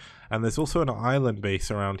anyway. And there's also an island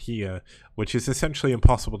base around here, which is essentially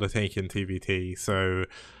impossible to take in TVT. So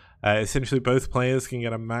essentially both players can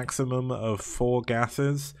get a maximum of 4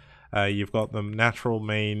 gases. You've got the natural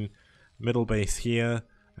main middle base here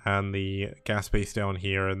and the gas base down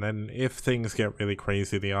here, and then if things get really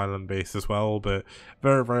crazy, the island base as well, but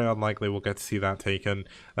very unlikely we'll get to see that taken.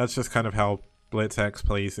 That's just kind of how BlitzX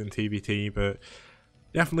plays in TVT, but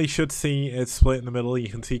definitely should see it split in the middle. You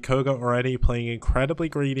can see Kogut already playing incredibly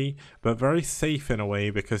greedy, but very safe in a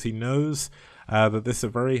way, because he knows that this is a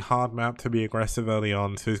very hard map to be aggressive early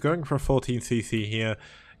on. So he's going for a 14cc here.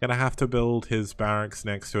 Gonna have to build his barracks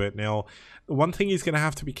next to it. Now, one thing he's gonna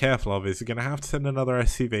have to be careful of is he's gonna have to send another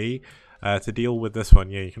SCV to deal with this one.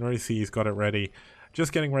 Yeah, you can already see he's got it ready.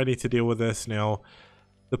 Just getting ready to deal with this now.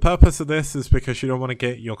 The purpose of this is because you don't want to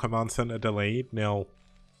get your command center delayed. Now,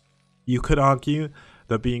 you could argue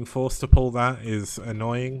that being forced to pull that is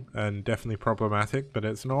annoying and definitely problematic, but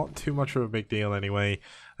it's not too much of a big deal anyway.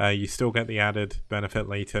 You still get the added benefit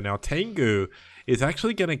later. Now, Tengu is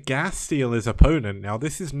actually going to gas steal his opponent. Now,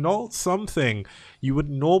 this is not something you would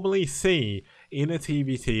normally see in a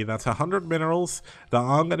TVT. That's 100 minerals that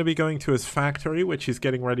aren't going to be going to his factory, which he's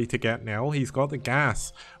getting ready to get now. He's got the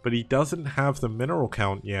gas, but he doesn't have the mineral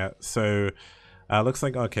count yet. So, looks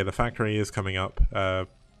like, okay, the factory is coming up.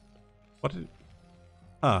 What did...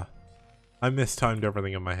 I mistimed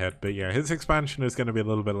everything in my head, but yeah, his expansion is going to be a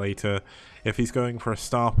little bit later. If he's going for a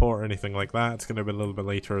starport or anything like that, it's going to be a little bit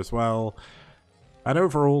later as well. And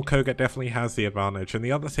overall, Koga definitely has the advantage. And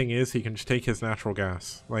the other thing is, he can just take his natural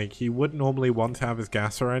gas. Like, he would normally want to have his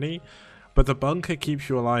gas already, but the bunker keeps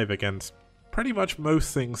you alive against pretty much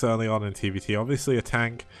most things early on in TVT. Obviously, a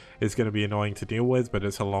tank is going to be annoying to deal with, but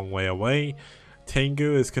it's a long way away.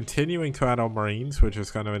 Tengu is continuing to add on Marines, which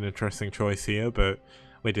is kind of an interesting choice here, but...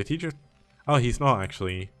 Wait, did he just... Oh, he's not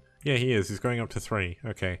actually. Yeah, he is. He's going up to 3.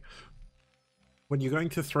 Okay. When you're going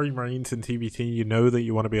to 3 Marines in TVT, you know that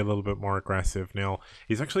you want to be a little bit more aggressive. Now,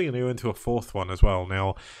 he's actually going to go into a 4th one as well.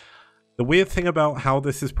 Now, the weird thing about how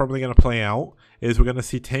this is probably going to play out is we're going to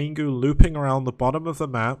see Tengu looping around the bottom of the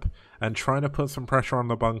map and trying to put some pressure on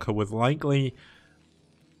the bunker with likely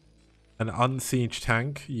an unsiege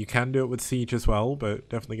tank. You can do it with siege as well, but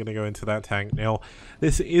definitely going to go into that tank. Now,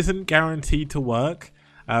 this isn't guaranteed to work.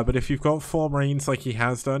 But if you've got 4 Marines like he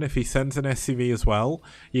has done, if he sends an SCV as well,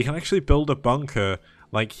 you can actually build a bunker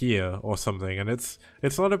like here or something. And it's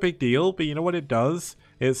not a big deal, but you know what it does?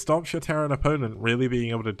 It stops your Terran opponent really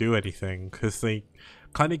being able to do anything, because they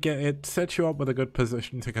kind of it sets you up with a good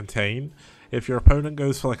position to contain. If your opponent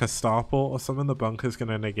goes for like a starport or something, the bunker's going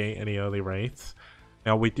to negate any early wraiths.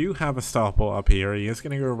 Now, we do have a starport up here. He is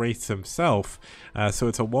going to go wraiths himself. So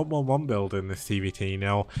it's a 1-1-1 build in this TVT.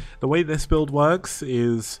 Now, the way this build works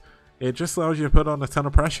is it just allows you to put on a ton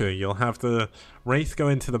of pressure. You'll have the wraith go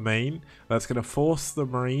into the main. That's going to force the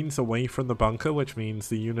Marines away from the bunker, which means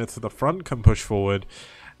the units at the front can push forward.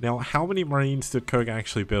 Now, how many Marines did Koga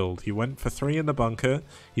actually build? He went for 3 in the bunker.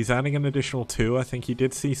 He's adding an additional 2. I think he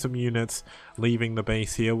did see some units leaving the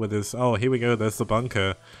base here with his... Oh, here we go. There's the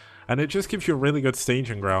bunker. And it just gives you a really good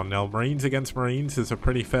staging ground. Now, Marines against Marines is a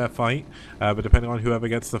pretty fair fight, but depending on whoever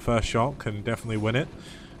gets the first shot can definitely win it.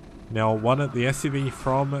 Now, the SCV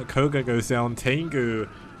from Koga goes down. Tengu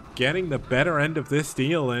getting the better end of this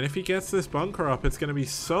deal, and if he gets this bunker up, it's going to be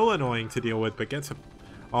so annoying to deal with, but gets a...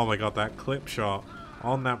 Oh my god, that clip shot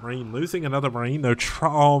on that Marine. Losing another Marine, though.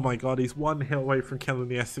 Oh my god, he's 1 hit away from killing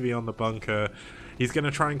the SCV on the bunker. He's going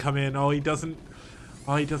to try and come in. Oh, he doesn't...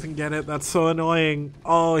 Oh, he doesn't get it. That's so annoying.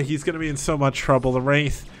 Oh, he's going to be in so much trouble. The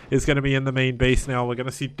Wraith is going to be in the main base now. We're going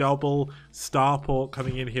to see double starport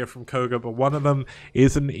coming in here from Koga, but one of them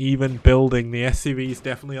isn't even building. The SCV is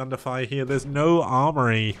definitely under fire here. There's no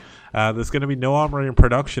armory. There's going to be no armory in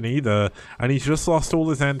production either, and he's just lost all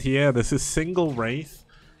his anti-air. This is single Wraith.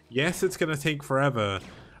 Yes, it's going to take forever,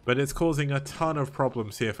 but it's causing a ton of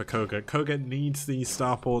problems here for Koga. Koga needs these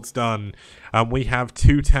starports done. We have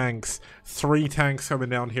 2 tanks, 3 tanks coming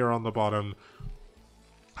down here on the bottom.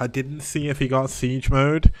 I didn't see if he got siege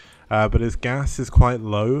mode, but his gas is quite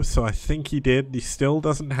low, so I think he did. He still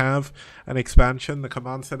doesn't have an expansion. The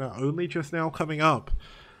command center only just now coming up.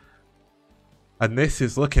 And this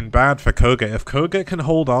is looking bad for Koga. If Koga can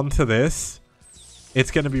hold on to this, it's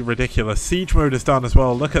going to be ridiculous. Siege mode is done as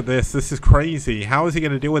well. Look at this. This is crazy. How is he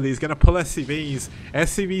going to deal with it? He's going to pull SCVs.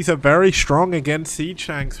 SCVs are very strong against siege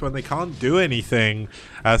tanks when they can't do anything.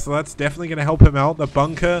 So that's definitely going to help him out. The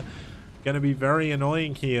bunker going to be very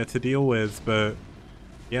annoying here to deal with. But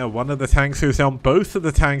yeah, one of the tanks goes down. Both of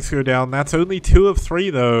the tanks go down. That's only 2 of 3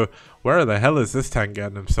 though. Where the hell is this tank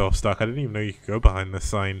getting himself stuck? I didn't even know you could go behind this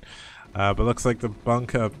sign. But looks like the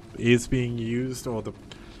bunker is being used, or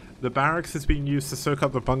the barracks is being used to soak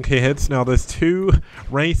up the bunker hits. Now there's 2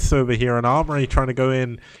 wraiths over here, an armory trying to go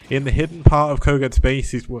in the hidden part of Koga's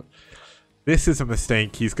base. This is a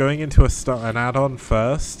mistake. He's going into an add-on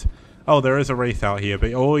first. Oh, there is a wraith out here,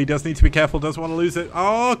 but oh, he does need to be careful. Doesn't want to lose it.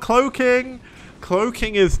 Oh, cloaking!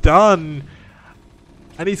 Cloaking is done.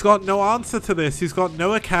 And he's got no answer to this. He's got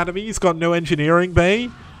no academy. He's got no engineering bay.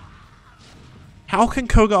 How can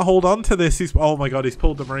Koga hold on to this? Oh my god, he's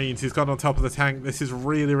pulled the Marines. He's got on top of the tank. This is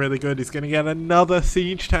really, really good. He's going to get another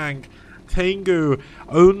siege tank. Tengu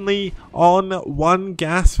only on 1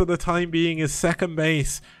 gas for the time being. His second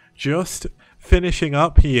base just finishing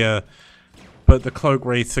up here. but the Cloak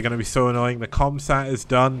wraiths are going to be so annoying. The Comsat is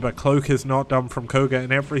done, but Cloak is not done from Koga,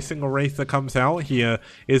 and every single wraith that comes out here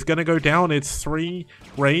is going to go down. It's 3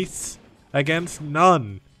 wraiths against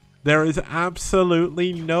none. There is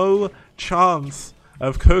absolutely no chance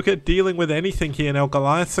of Koga dealing with anything here. Now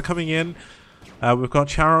Goliaths are coming in. We've got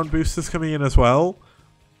Charon boosters coming in as well.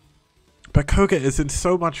 But Koga is in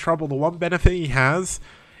so much trouble. The one benefit he has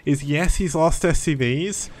is, yes, he's lost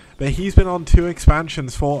SCVs, but he's been on 2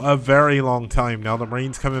 expansions for a very long time. Now the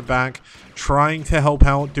Marine's coming back, trying to help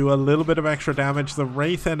out, do a little bit of extra damage. The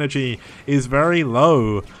Wraith energy is very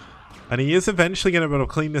low, and he is eventually going to be able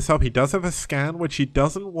to clean this up. He does have a scan, which he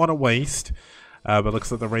doesn't want to waste. But looks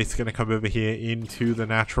like the Wraith's going to come over here into the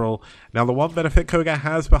natural. Now the one benefit Koga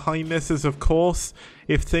has behind this is, of course,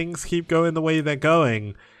 if things keep going the way they're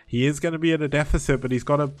going, he is going to be at a deficit, but he's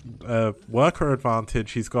got a worker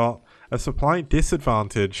advantage. He's got a supply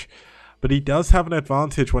disadvantage, but he does have an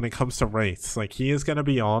advantage when it comes to Wraiths. Like, he is going to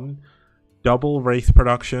be on double Wraith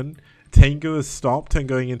production. Tengu has stopped and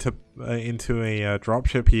going into a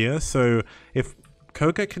dropship here. So if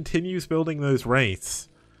Koga continues building those Wraiths,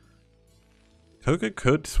 Koga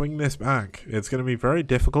could swing this back. It's going to be very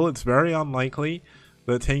difficult. It's very unlikely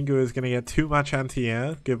that Tengu is going to get too much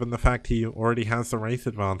anti-air, given the fact he already has the Wraith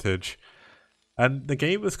advantage. And the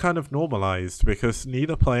game is kind of normalized, because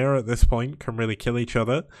neither player at this point can really kill each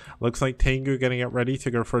other. Looks like Tengu getting it ready to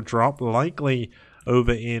go for a drop, likely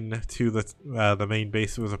over into the main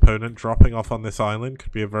base of his opponent. Dropping off on this island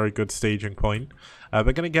could be a very good staging point. We're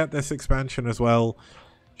going to get this expansion as well.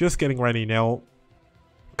 Just getting ready now.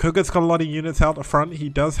 Koga's got a lot of units out the front. He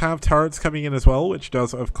does have turrets coming in as well, which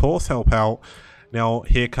does, of course, help out. Now,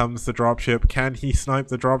 here comes the dropship. Can he snipe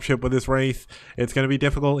the dropship with his Wraith? It's going to be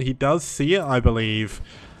difficult. He does see it, I believe.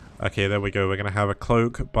 Okay, there we go. We're going to have a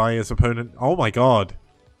cloak by his opponent. Oh my god.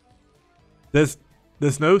 There's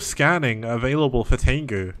no scanning available for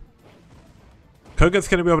Tengu. Koga's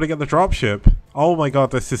going to be able to get the dropship. Oh my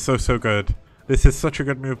god, this is so good. This is such a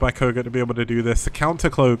good move by Koga to be able to do this. The counter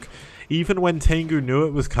cloak, even when Tengu knew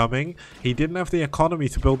it was coming, he didn't have the economy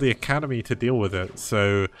to build the academy to deal with it.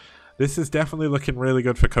 So this is definitely looking really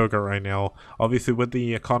good for Koga right now. Obviously with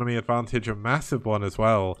the economy advantage, a massive one as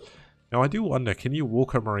well. Now I do wonder, can you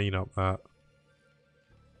walk a Marine up that?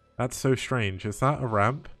 That's so strange. Is that a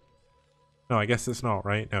ramp? No, I guess it's not,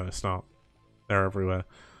 right? No, it's not. They're everywhere.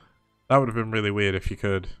 That would have been really weird if you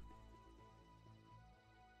could.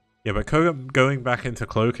 Yeah, but Koga going back into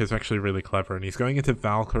Cloak is actually really clever, and he's going into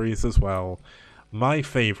Valkyries as well. My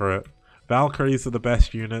favorite. Valkyries are the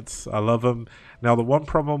best units. I love them. Now, the one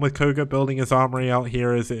problem with Koga building his armory out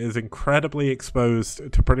here is it is incredibly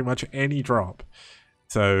exposed to pretty much any drop.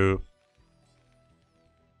 So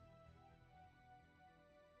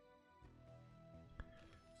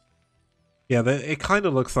yeah, it kind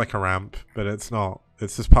of looks like a ramp, but it's not.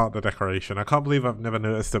 It's just part of the decoration. I can't believe I've never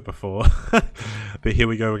noticed it before. But here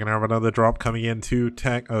we go. We're going to have another drop coming in. Two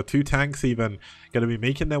tanks even going to be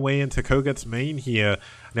making their way into Kogat's main here.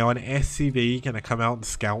 Now an SCV going to come out and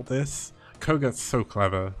scout this. Kogat's so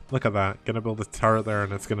clever. Look at that. Going to build a turret there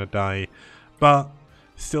and it's going to die. But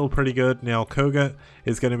still pretty good. Now Koga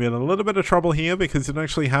is going to be in a little bit of trouble here because he doesn't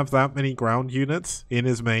actually have that many ground units in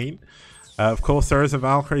his main. Of course, there is a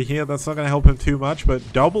Valkyrie here. That's not going to help him too much, but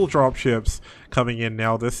double dropships coming in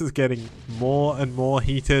now. This is getting more and more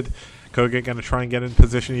heated. Koga going to try and get in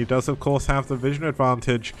position. He does, of course, have the vision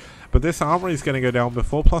advantage, but this armory is going to go down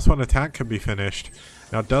before +1 attack can be finished.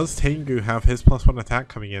 Now, does Tengu have his +1 attack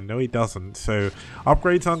coming in? No, he doesn't. So,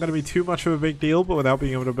 upgrades aren't going to be too much of a big deal, but without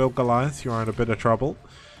being able to build Goliath, you are in a bit of trouble.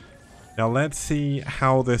 Now, let's see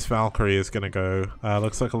how this Valkyrie is going to go.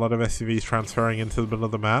 Looks like a lot of SCVs transferring into the middle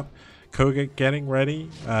of the map. Koga getting ready.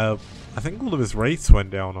 I think all of his wraiths went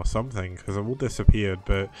down or something because it all disappeared,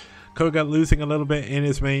 but Koga losing a little bit in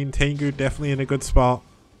his main. Tengu definitely in a good spot.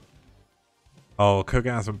 Oh,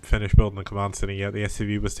 Koga hasn't finished building the command center yet. The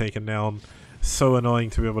SCV was taken down. So annoying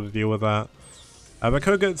to be able to deal with that. But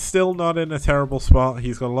Koga's still not in a terrible spot.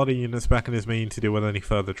 He's got a lot of units back in his main to deal with any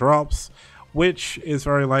further drops, which is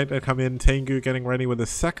very likely to come in. Tengu getting ready with a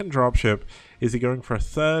second dropship. Is he going for a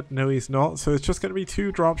third? No, he's not. So it's just going to be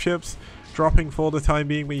 2 dropships dropping for the time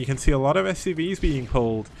being, but you can see a lot of SCVs being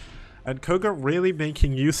pulled. And Koga really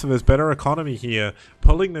making use of his better economy here,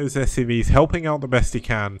 pulling those SCVs, helping out the best he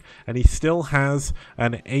can, and he still has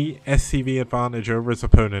an 8 SCV advantage over his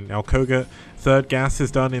opponent. Now Koga, third gas is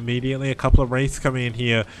done immediately, a couple of wraiths coming in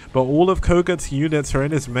here, but all of Koga's units are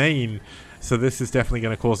in his main, so this is definitely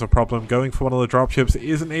going to cause a problem. Going for one of the dropships,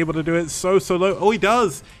 isn't able to do it, so low. Oh, he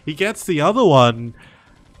does! He gets the other one!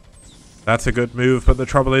 That's a good move, but the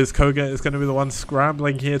trouble is Koga is going to be the one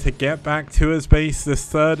scrambling here to get back to his base. This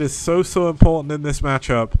third is so important in this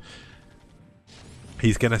matchup.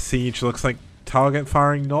 He's going to siege. Looks like target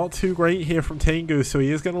firing not too great here from Tengu, so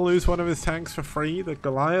he is going to lose one of his tanks for free. The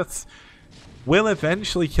Goliaths will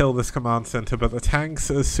eventually kill this command center, but the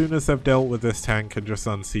tanks, as soon as they've dealt with this tank, can just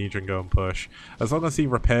unsiege and go and push. As long as he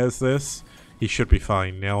repairs this, he should be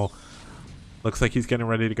fine. Now, looks like he's getting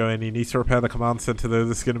ready to go in. He needs to repair the command center, though.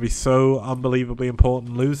 This is going to be so unbelievably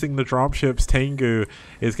important. Losing the dropships, Tengu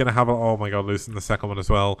is going to have a... Oh my god, losing the second one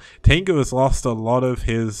as well. Tengu has lost a lot of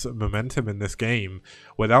his momentum in this game.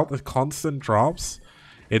 Without the constant drops,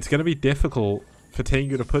 it's going to be difficult for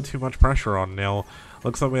Tengu to put too much pressure on. Now,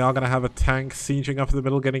 looks like we are going to have a tank sieging up in the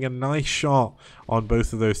middle, getting a nice shot on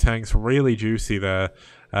both of those tanks. Really juicy there.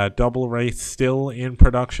 Double Wraith still in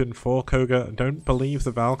production for Koga. I don't believe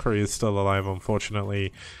the Valkyrie is still alive,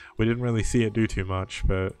 unfortunately. We didn't really see it do too much,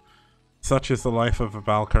 but such is the life of a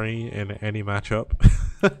Valkyrie in any matchup.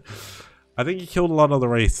 I think he killed a lot of the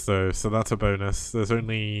Wraiths, though, so that's a bonus. There's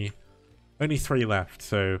only 3 left,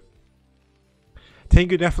 so...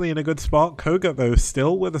 Tengu definitely in a good spot. Koga, though,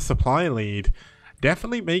 still with a supply lead.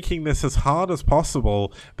 Definitely making this as hard as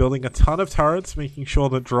possible, building a ton of turrets, making sure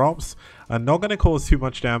that drops are not going to cause too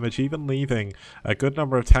much damage, even leaving a good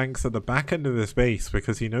number of tanks at the back end of this base,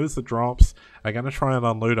 because he knows the drops are going to try and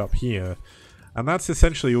unload up here. And that's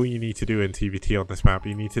essentially all you need to do in TVT on this map.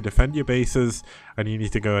 You need to defend your bases, and you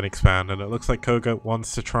need to go and expand. And it looks like Koga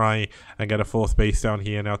wants to try and get a 4th base down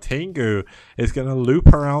here. Now Tengu is going to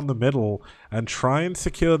loop around the middle and try and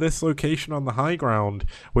secure this location on the high ground,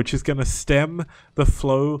 which is going to stem the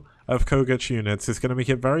flow of Koga's units. It's going to make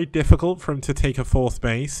it very difficult for him to take a 4th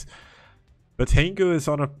base. But Tengu is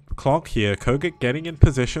on a clock here. Koga getting in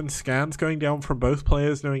position, scans going down from both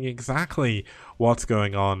players, knowing exactly what's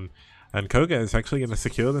going on. And Koga is actually going to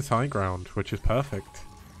secure this high ground, which is perfect.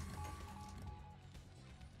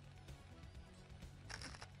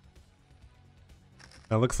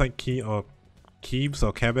 It looks like Keebs or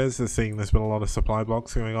Kebez is seeing there's been a lot of supply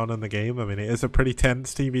blocks going on in the game. I mean, it is a pretty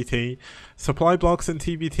tense TVT. Supply blocks in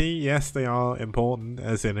TVT, yes, they are important,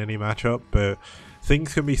 as in any matchup, but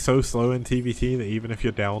things can be so slow in TVT that even if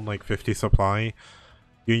you're down like 50 supply,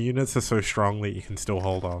 your units are so strong that you can still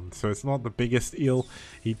hold on. So it's not the biggest deal.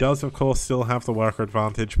 He does, of course, still have the worker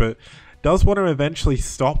advantage, but does want to eventually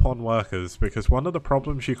stop on workers, because one of the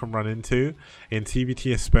problems you can run into, in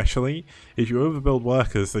TVT especially, is you overbuild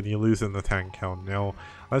workers, then you lose in the tank count. Now,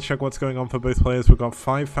 let's check what's going on for both players. We've got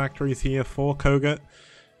 5 factories here for Koga,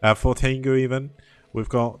 for Tengu even. We've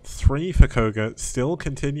got 3 for Koga, still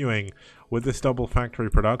continuing with this double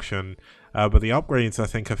factory production. But the upgrades, I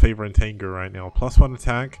think, are favoring Tengu right now. +1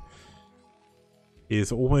 attack is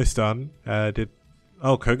almost done.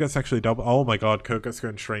 Oh, Koga's actually double. Oh my god, Koga's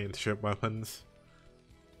going straight into ship weapons.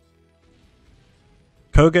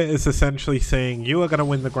 Koga is essentially saying, you are going to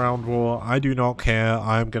win the ground war. I do not care.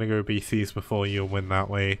 I'm going to go BCs before you and win that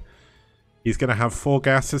way. He's going to have 4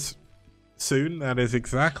 gases soon. That is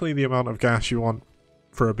exactly the amount of gas you want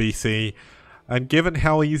for a BC. And given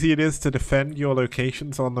how easy it is to defend your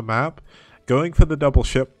locations on the map, going for the double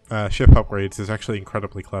ship upgrades is actually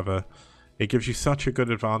incredibly clever. It gives you such a good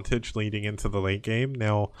advantage leading into the late game.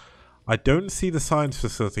 Now, I don't see the science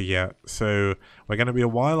facility yet, so we're going to be a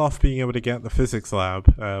while off being able to get the physics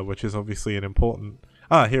lab, which is obviously an important...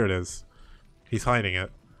 Ah, here it is. He's hiding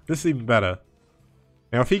it. This is even better.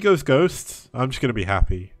 Now, if he goes ghosts, I'm just going to be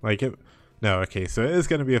happy. Like, no, okay, so it is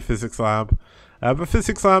going to be a physics lab. But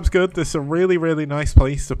physics lab's good. This is a really, really nice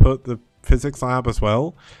place to put the physics lab as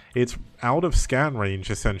well. It's out of scan range,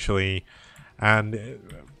 essentially, and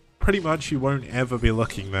pretty much you won't ever be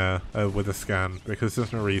looking there with a scan, because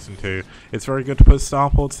there's no reason to. It's very good to put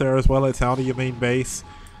starports there as well. It's out of your main base.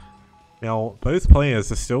 Now, both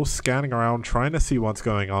players are still scanning around, trying to see what's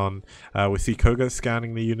going on. We see Koga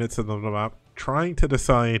scanning the units on the map, trying to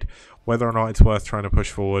decide whether or not it's worth trying to push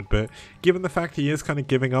forward, but given the fact he is kind of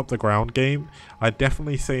giving up the ground game, I'd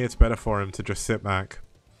definitely say it's better for him to just sit back.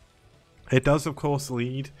 It does, of course,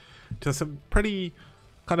 lead to some pretty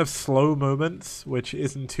kind of slow moments, which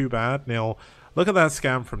isn't too bad. Now, look at that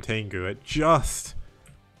scam from Tengu. It just...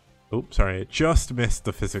 Oops, sorry. It just missed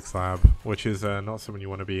the physics lab, which is not something you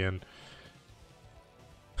want to be in.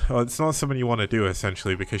 Well, it's not something you want to do,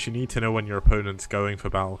 essentially, because you need to know when your opponent's going for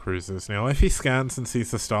battle cruisers. Now, if he scans and sees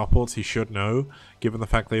the starports, he should know, given the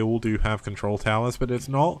fact they all do have control towers, but it's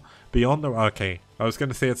not beyond the... Okay, I was going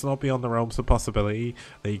to say it's not beyond the realms of possibility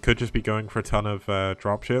that he could just be going for a ton of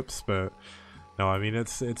dropships, but no, I mean,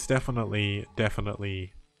 it's definitely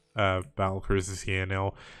battle cruisers here.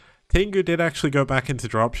 Now, Tengu did actually go back into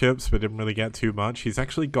dropships, but didn't really get too much. He's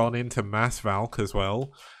actually gone into mass Valk as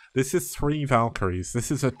well. This is 3 Valkyries. This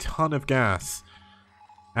is a ton of gas.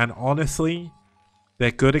 And honestly,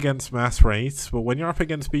 they're good against mass rates, but when you're up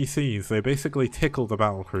against BCs, they basically tickle the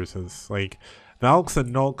battlecruisers. Like, Valks are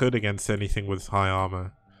not good against anything with high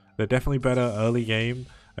armor. They're definitely better early game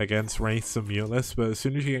against Wraiths and Muteless, but as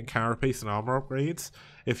soon as you get carapace and armor upgrades,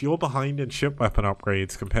 if you're behind in ship weapon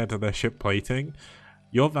upgrades compared to their ship plating,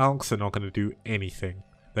 your Valks are not going to do anything.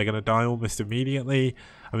 They're going to die almost immediately.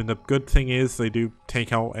 I mean, the good thing is they do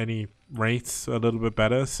take out any Wraiths a little bit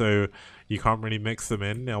better, so you can't really mix them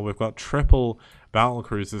in. Now we've got triple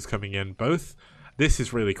battlecruisers coming in. Both, this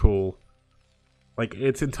is really cool. Like,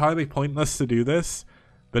 it's entirely pointless to do this,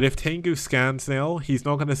 but if Tengu scans now, he's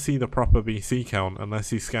not going to see the proper BC count unless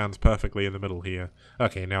he scans perfectly in the middle here.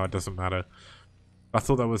 Okay, now it doesn't matter. I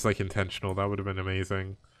thought that was, like, intentional. That would have been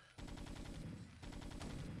amazing.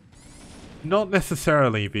 Not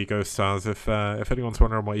necessarily, Vigo Stars. If anyone's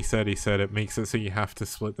wondering what he said it makes it so you have to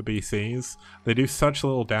split the BCs. They do such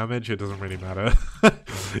little damage, it doesn't really matter.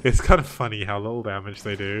 It's kind of funny how little damage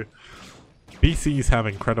they do. BCs have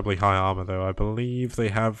incredibly high armor, though. I believe they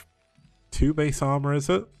have 2 base armor, is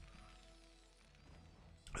it?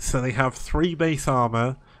 So they have 3 base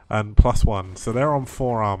armor and +1. So they're on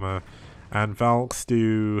 4 armor. And Valks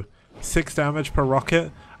do 6 damage per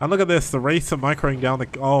rocket. And look at this, the Wraiths are microing down the...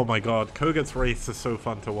 Oh my god, Koget's Wraiths are so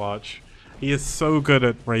fun to watch. He is so good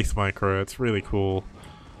at Wraith micro, it's really cool.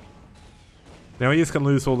 Now he is going to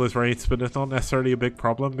lose all those Wraiths, but it's not necessarily a big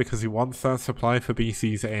problem because he wants that supply for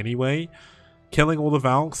BCs anyway. Killing all the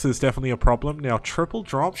Valks is definitely a problem. Now triple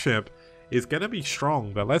dropship is going to be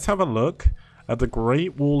strong, but let's have a look at the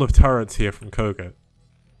great wall of turrets here from Koget.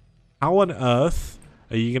 How on earth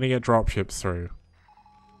are you going to get dropships through?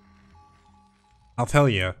 I'll tell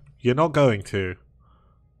you, you're not going to.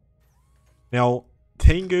 Now,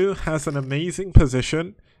 Tengu has an amazing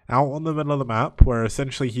position out on the middle of the map where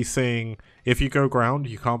essentially he's saying, if you go ground,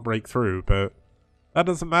 you can't break through, but that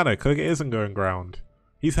doesn't matter. Koget isn't going ground.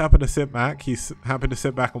 He's happy to sit back. He's happy to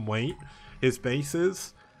sit back and wait. His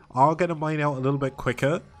bases are going to mine out a little bit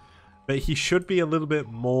quicker, but he should be a little bit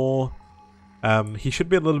more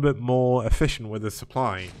efficient with his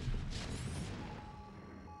supply.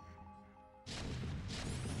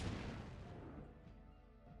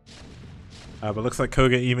 But looks like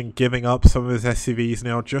Koget even giving up some of his SCVs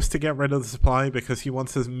now just to get rid of the supply because he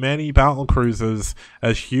wants as many battle cruisers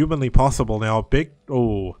as humanly possible. Now, big...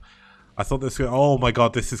 Oh, I thought this... Oh my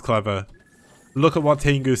god, this is clever. Look at what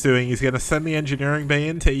Tengu's doing. He's going to send the engineering bay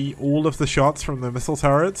in to eat all of the shots from the missile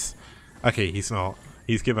turrets. Okay, he's not.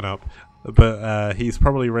 He's given up. But he's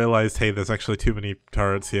probably realized, hey, there's actually too many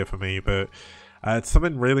turrets here for me. But it's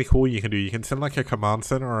something really cool you can do. You can send like a command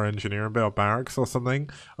center or engineering bay or barracks or something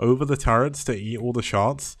over the turrets to eat all the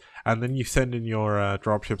shots. And then you send in your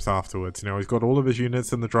dropships afterwards. You know, he's got all of his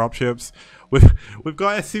units in the dropships. We've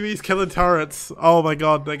got SCVs killing turrets. Oh my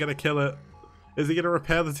god, they're going to kill it. Is he going to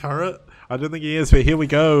repair the turret? I don't think he is, but here we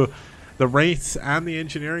go. The Wraiths and the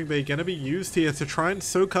engineering bay going to be used here to try and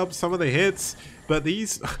soak up some of the hits. But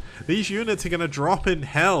these units are going to drop in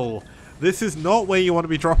hell. This is not where you want to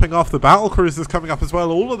be dropping off. The battlecruisers coming up as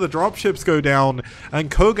well. All of the dropships go down.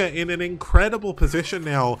 And Koga in an incredible position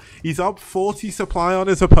now. He's up 40 supply on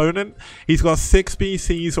his opponent. He's got 6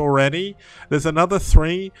 BCs already. There's another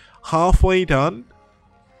 3 halfway done.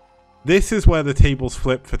 This is where the tables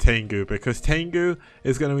flip for Tengu, because Tengu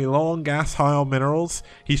is going to be low on gas, high on minerals.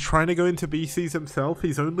 He's trying to go into BCs himself.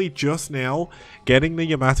 He's only just now getting the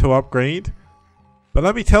Yamato upgrade. But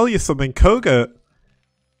let me tell you something, Koga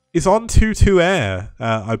is on 2-2 air,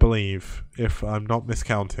 I believe, if I'm not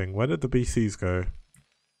miscounting. Where did the BCs go?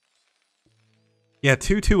 Yeah,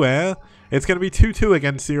 2-2 air. It's going to be 2-2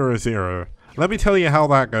 against 0-0. Let me tell you how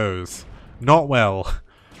that goes. Not well.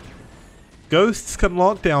 Ghosts can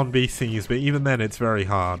lock down BCs, but even then it's very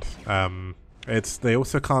hard. They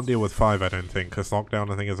also can't deal with 5, I don't think, because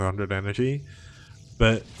lockdown I think is 100 energy.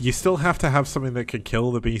 But you still have to have something that can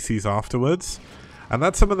kill the BCs afterwards. And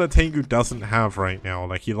that's something that Tengu doesn't have right now.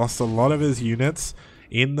 Like, he lost a lot of his units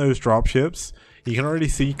in those dropships. You can already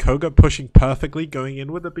see Koga pushing perfectly, going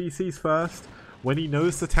in with the BCs first. When he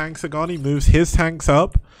knows the tanks are gone, he moves his tanks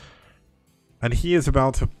up. And he is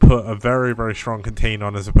about to put a very, very strong contain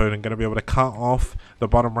on his opponent. Going to be able to cut off the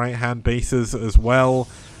bottom right-hand bases as well.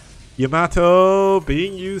 Yamato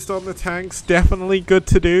being used on the tanks. Definitely good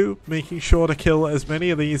to do. Making sure to kill as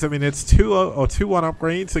many of these. I mean, it's 2-0 or 2-1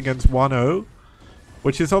 upgrades against 1-0.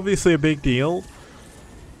 Which is obviously a big deal.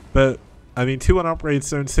 But, I mean, 2-1 upgrades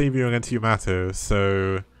don't save you against Yamato.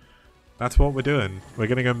 So, That's what we're doing. We're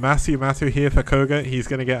going to go mass Yamato here for Koga. He's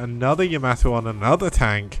going to get another Yamato on another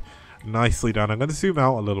tank. Nicely done. I'm going to zoom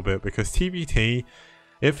out a little bit because TVT,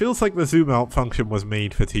 it feels like the zoom out function was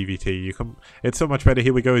made for TVT. It's so much better.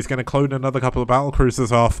 Here we go. He's going to clone another couple of battle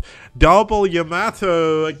cruisers off. Double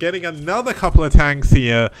Yamato, getting another couple of tanks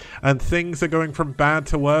here. And things are going from bad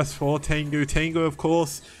to worse for Tengu. Tengu, of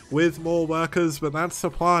course, with more workers, but that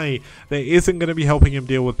supply that isn't going to be helping him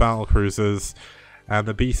deal with battle cruisers. And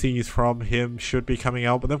the BCs from him should be coming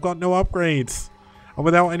out, but they've got no upgrades. And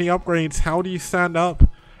without any upgrades, how do you stand up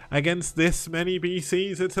against this many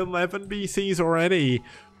BCs? It's 11 BCs already.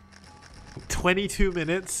 22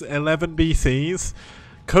 minutes, 11 BCs.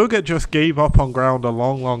 Koga just gave up on ground a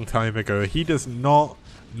long time ago. He does not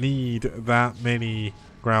need that many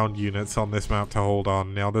ground units on this map to hold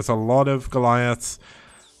on. Now, there's a lot of Goliaths.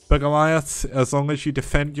 But Goliaths, as long as you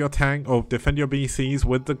defend your tank, or defend your BCs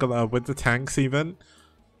with the tanks even,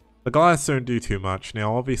 the Goliaths don't do too much.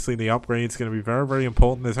 Now, obviously, the upgrade's going to be very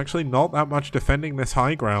important. There's actually not that much defending this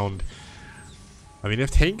high ground. I mean,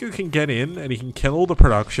 if Tengu can get in and he can kill all the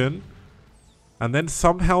production, and then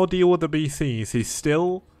somehow deal with the BCs, he's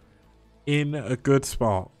still in a good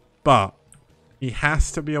spot. But he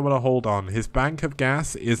has to be able to hold on. His bank of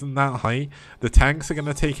gas isn't that high. The tanks are going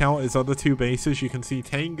to take out his other two bases. You can see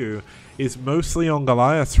Tengu is mostly on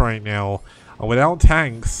Goliaths right now. And without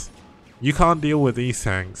tanks, you can't deal with these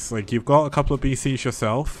tanks. Like, you've got a couple of BCs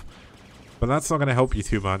yourself, but that's not going to help you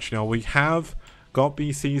too much. Now, we have got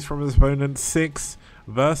BCs from his opponent. 6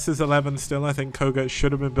 versus 11 still. I think Koga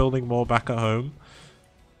should have been building more back at home.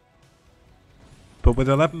 But with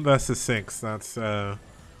 11 versus 6, that's...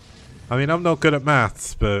 I mean, I'm not good at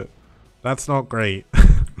maths, but that's not great.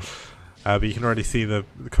 But you can already see the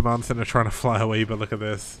command center trying to fly away, but look at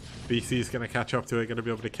this. BC's going to catch up to it, going to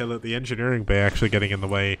be able to kill it. The engineering bay actually getting in the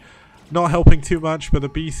way. Not helping too much, but the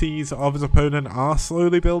BCs of his opponent are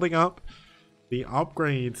slowly building up. The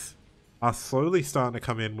upgrades are slowly starting to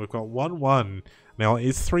come in. We've got 1-1. Now,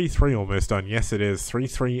 is 3-3 almost done? Yes, it is.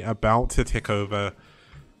 3-3 about to tick over.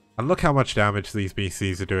 And look how much damage these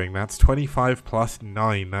BCs are doing. That's 25 plus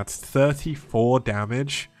 9. That's 34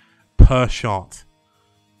 damage per shot.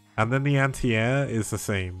 And then the anti-air is the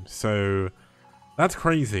same. So that's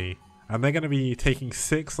crazy. And they're going to be taking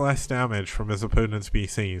 6 less damage from his opponent's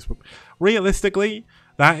BCs. But realistically,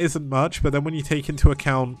 that isn't much. But then when you take into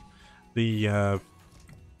account the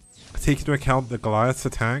Goliath's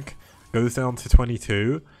attack goes down to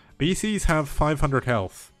 22, BCs have 500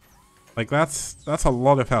 health. Like, that's a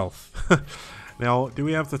lot of health. Now, do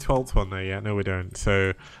we have the 12th one there yet? No, we don't.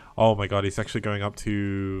 So, oh my god, he's actually going up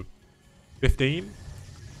to 15.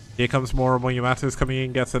 Here comes more and more Yamatos coming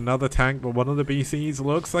in, gets another tank, but one of the BCs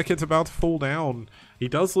looks like it's about to fall down. He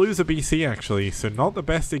does lose a BC, actually, so not the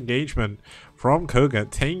best engagement from Koga.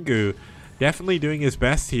 Tengu definitely doing his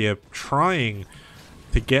best here, trying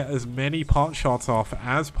to get as many pot shots off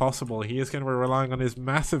as possible. He is going to be relying on his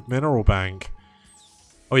massive mineral bank.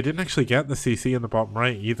 Oh, he didn't actually get the CC in the bottom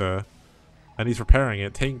right either. And he's repairing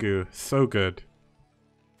it. Tengu, so good.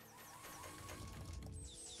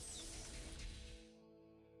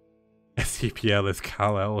 STPL is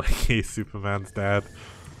Kal-El, aka Superman's dad.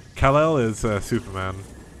 Kal-El is Superman.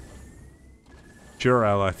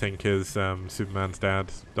 Jor-El, I think, is Superman's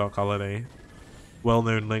dad. Doc Holliday.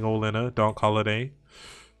 Well-known Ling All-Inner, Doc Holliday.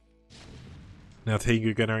 Now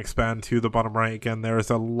Tengu going to expand to the bottom right again. There is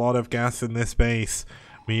a lot of gas in this base.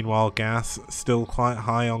 Meanwhile, gas still quite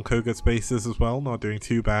high on Koga's bases as well, not doing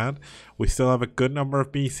too bad. We still have a good number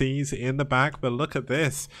of BCs in the back, but look at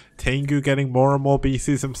this. Tengu getting more and more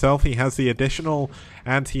BCs himself. He has the additional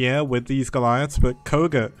anti-air with these Goliaths, but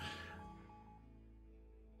Koga...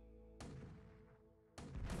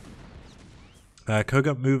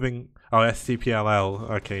 Koga moving... Oh, STPL.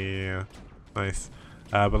 Okay, yeah. Nice.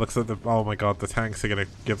 But looks like the... Oh my god, the tanks are going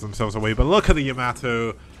to give themselves away. But look at the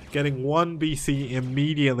Yamato getting 1 BC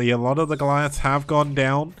immediately. A lot of the Goliaths have gone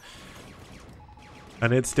down.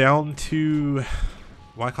 And it's down to...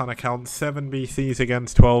 Why can't I count? 7 BCs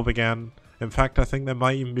against 12 again. In fact, I think there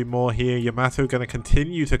might even be more here. Yamato going to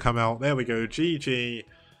continue to come out. There we go. GG.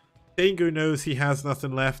 Tengu knows he has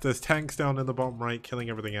nothing left. There's tanks down in the bottom right killing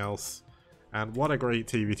everything else. And what a great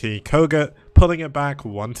TVT. Koga pulling it back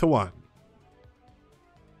 1-1.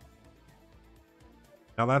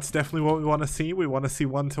 Now that's definitely what we want to see. We want to see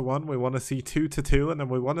 1-1. We want to see 2-2. And then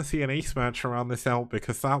we want to see an ace match around this out,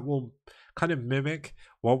 because that will kind of mimic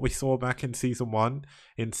what we saw back in Season 1.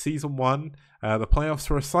 In Season 1, the playoffs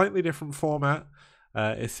were a slightly different format.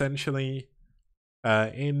 Essentially,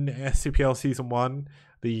 in STPL Season 1,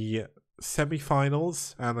 the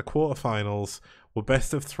semi-finals and the quarterfinals were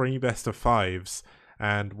best of 3, best of 5s.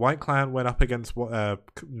 and White Clan went up against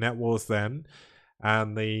NetWars then,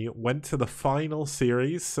 and they went to the final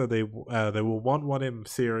series. So they were 1-1 in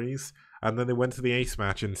series, and then they went to the ace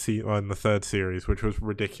match in the third series, which was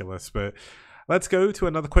ridiculous. But let's go to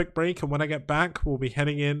another quick break, and when I get back, we'll be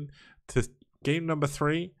heading in to game number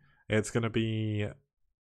 3. It's going to be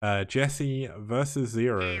Jesse versus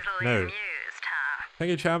Zero. No. Thank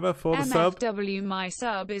you, Chava, for the sub. MFW, my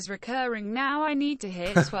sub is recurring now. I need to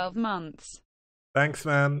hit 12 months. Thanks,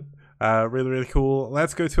 man. Really, really cool.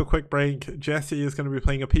 Let's go to a quick break. Jesse is going to be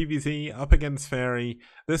playing a PvZ up against Fairy.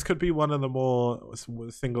 This could be one of the more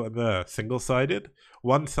single-sided,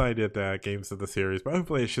 one-sided games of the series, but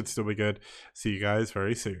hopefully it should still be good. See you guys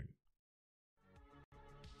very soon.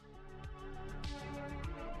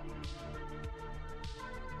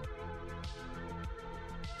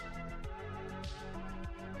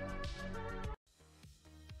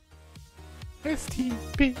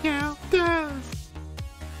 STPL does.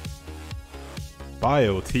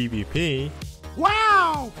 Bio TVP.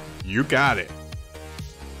 Wow! You got it.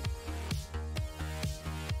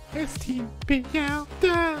 STPL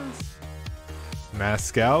does. Mass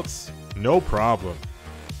Scouts? No problem.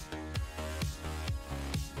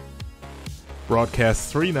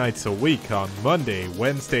 Broadcast 3 nights a week on Monday,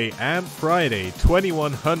 Wednesday, and Friday,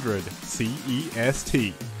 2100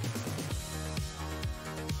 CEST.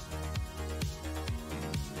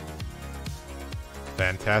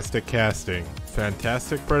 Fantastic casting,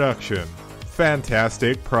 fantastic production,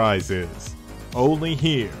 fantastic prizes. Only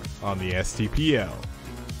here on the STPL.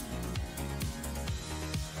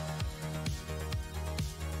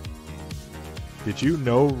 Did you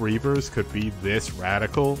know Reavers could be this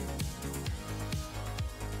radical?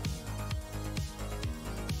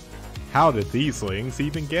 How did these lings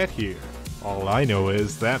even get here? All I know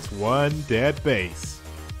is that's one dead base.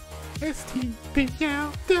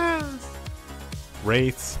 STPL does.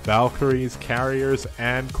 Wraiths, Valkyries, Carriers,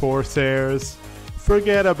 and Corsairs.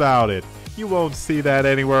 Forget about it. You won't see that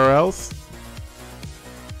anywhere else.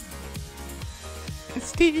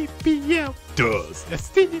 STPL does.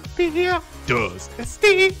 STPL does.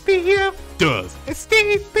 STPL does.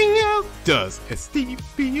 STPL does.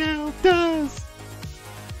 STPL does.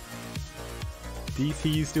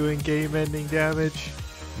 DT's doing game-ending damage?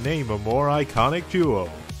 Name a more iconic duo.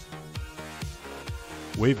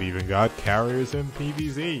 We've even got carriers in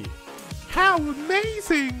PvZ. How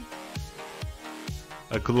amazing!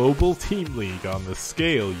 A global team league on the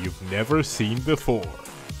scale you've never seen before.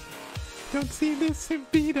 Don't see this in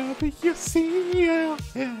BWCL,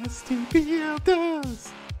 STPL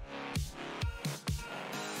does.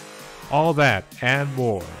 All that and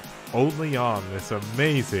more, only on this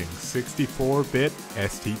amazing 64-bit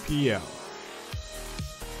STPL.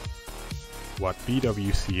 What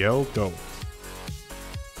BWCL don't.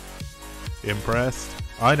 Impressed?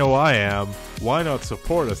 I know I am. Why not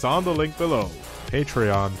support us on the link below?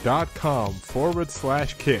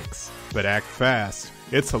 Patreon.com/kicks. But act fast.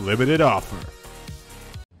 It's a limited offer.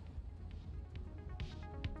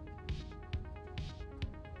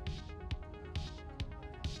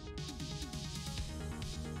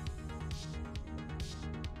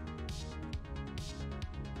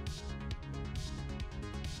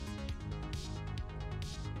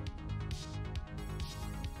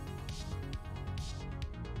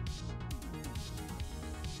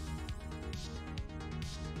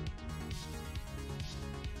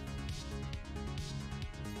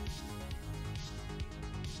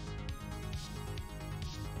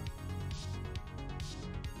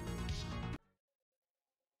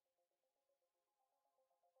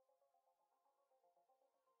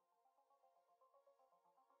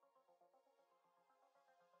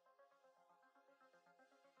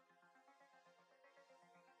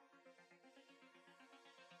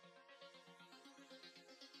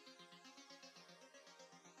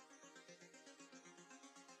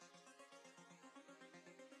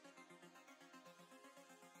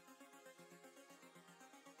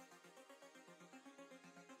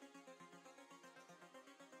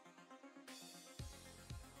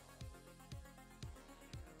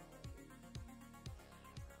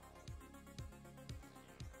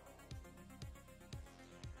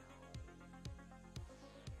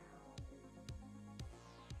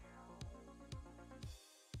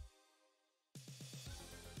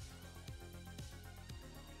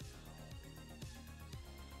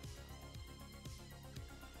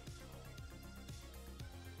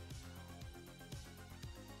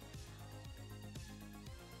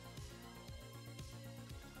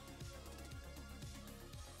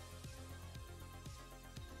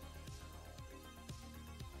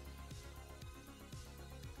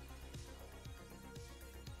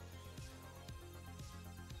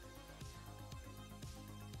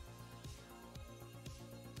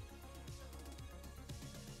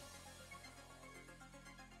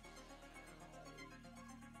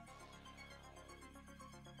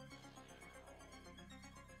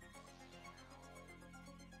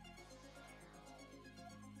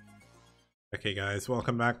 Okay guys,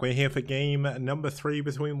 welcome back. We're here for game number 3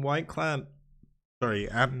 between White Clan,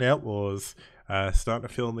 and NetWars. Starting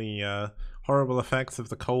to feel the horrible effects of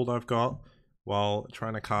the cold I've got while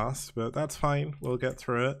trying to cast, but that's fine, we'll get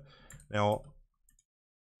through it. Now,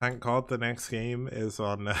 thank God the next game is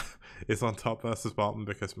on is on top versus bottom,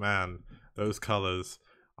 because man, those colors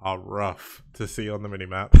are rough to see on the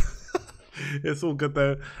minimap. It's all good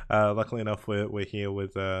though. Luckily enough, we're here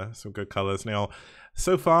with some good colors. Now,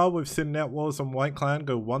 so far we've seen NetWars and White Clan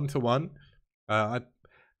go 1-1. I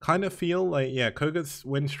kind of feel like, yeah, Koga's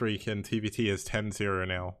win streak in TVT is 10-0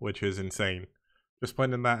 now, which is insane. Just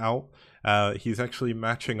pointing that out. He's actually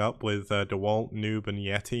matching up with DeWalt, Noob, and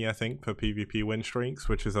Yeti, I think, for PvP win streaks,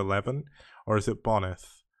 which is 11. Or is it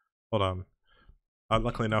Bonneth? Hold on.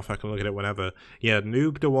 Luckily enough, I can look at it whenever. Yeah,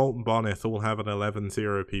 Noob, DeWalt, and Bonneth all have an 11-0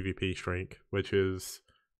 PvP streak, which is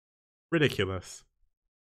ridiculous.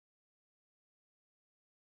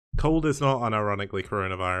 Cold is not unironically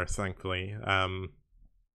coronavirus, thankfully.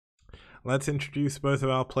 Let's introduce both of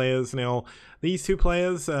our players now. These two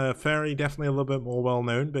players, Fairy definitely a little bit more well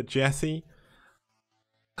known, but Jessie,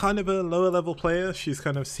 kind of a lower level player. She's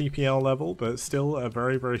kind of CPL level, but still a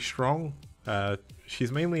very, very strong.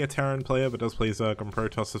 She's mainly a Terran player, but does play Zerg and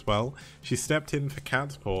Protoss as well. She stepped in for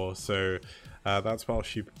Cat's Paw, so that's why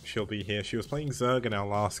she'll be here. She was playing Zerg in our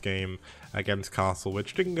last game against Castle,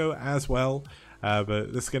 which didn't go as well,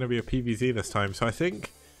 but this is going to be a PvZ this time, so I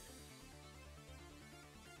think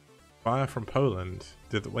Fire from Poland.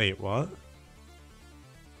 Wait, what?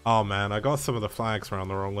 Oh man, I got some of the flags around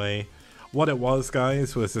the wrong way. What it was,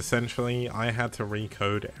 guys, was essentially I had to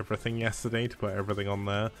recode everything yesterday to put everything on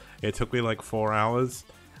there. It took me like 4 hours,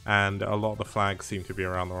 and a lot of the flags seem to be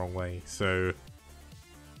around the wrong way. So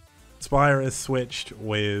Spire is switched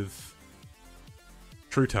with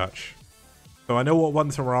True Touch. So I know what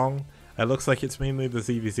ones are wrong. It looks like it's mainly the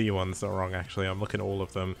ZVZ ones that are wrong, actually. I'm looking at all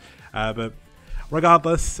of them. But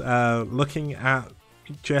regardless, looking at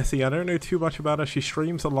Jessie, I don't know too much about her. She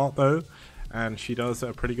streams a lot though, and she does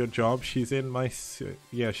a pretty good job. She's in my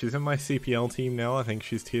CPL team now. I think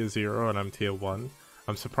she's tier 0 and I'm tier 1.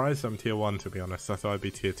 I'm surprised I'm tier 1, to be honest. I thought I'd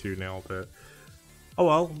be tier 2 now, but oh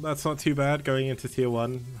well, that's not too bad going into tier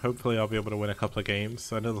 1. Hopefully I'll be able to win a couple of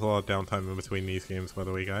games. I know there's a lot of downtime in between these games, by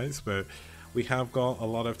the way, guys, but we have got a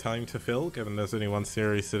lot of time to fill, given there's only one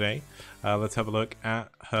series today. Let's have a look at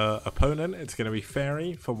her opponent. It's going to be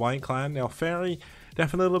Fairy for White Clan. Now, Fairy,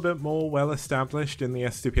 definitely a little bit more well-established in the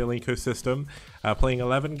STPL ecosystem, playing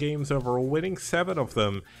 11 games overall, winning 7 of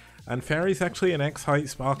them. And Fairy's actually an ex-Height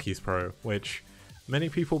Sparky's pro, which many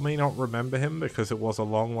people may not remember him because it was a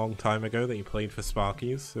long, long time ago that he played for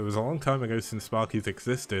Sparky's. It was a long time ago since Sparky's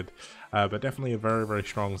existed, but definitely a very, very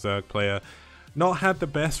strong Zerg player. Not had the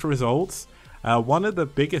best results. One of the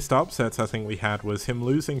biggest upsets I think we had was him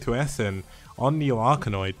losing to Essen on Neo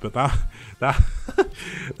Arkanoid, but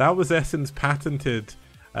that was Essen's patented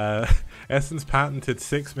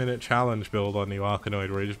 6-minute challenge build on Neo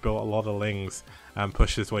Arkanoid, where he just built a lot of lings and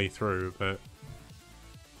pushed his way through. But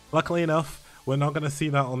luckily enough, we're not going to see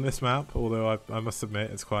that on this map, although I must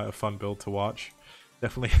admit it's quite a fun build to watch.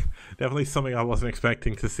 Definitely something I wasn't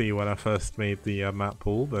expecting to see when I first made the map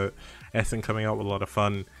pool, but Essen coming out with a lot of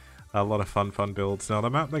fun builds. Now, the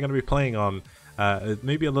map they're going to be playing on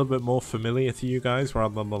may be a little bit more familiar to you guys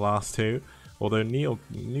rather than the last two, although New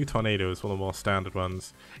Tornado is one of the more standard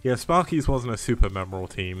ones. Yeah, Sparky's wasn't a super memorable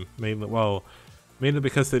team, mainly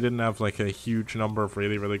because they didn't have like a huge number of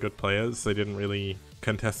really, really good players. They didn't really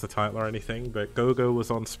contest the title or anything, but Gogo was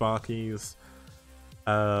on Sparky's.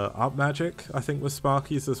 Up Magic, I think, was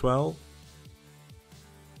Sparky's as well.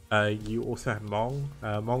 You also had Mong.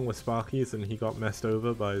 Mong was Sparky's, and he got messed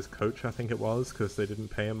over by his coach, I think it was, because they didn't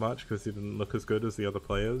pay him much because he didn't look as good as the other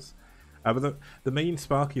players. But the main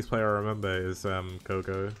Sparky's player I remember is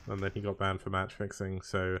Gogo, and then he got banned for match fixing,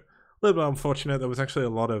 so a little bit unfortunate. There was actually a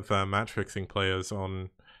lot of match fixing players on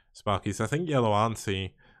Sparky's. I think Yellow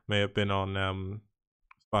Auntie may have been on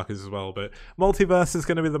Sparky's as well, but Multiverse is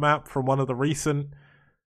going to be the map from one of the recent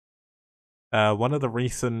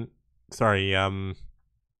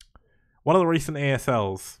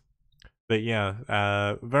ASLs. But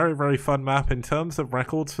yeah, very, very fun map in terms of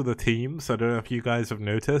records for the teams. I don't know if you guys have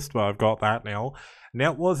noticed, but I've got that now.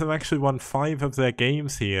 NetWars have actually won 5 of their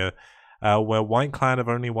games here, where White Clan have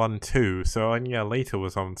only won 2. So, and yeah, Later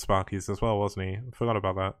was on Sparky's as well, wasn't he? I forgot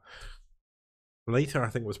about that. Later, I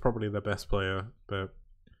think, was probably their best player, but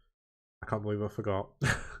I can't believe I forgot.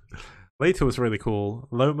 Later was really cool.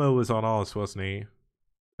 Lomo was on Oz, wasn't he?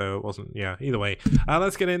 So it wasn't, yeah, either way.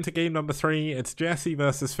 Let's get into game number 3. It's Jessie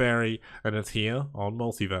versus Fairy, and it's here on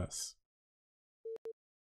Multiverse.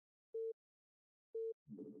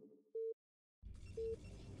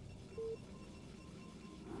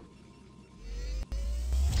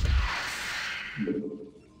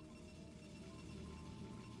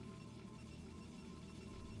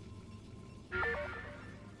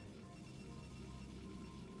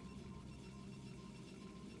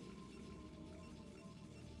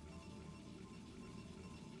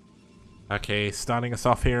 Okay, starting us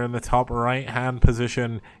off here in the top right hand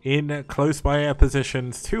position, in close by air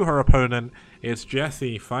positions to her opponent, it's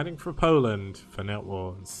Jessie fighting for Poland for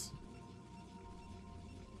NetWars.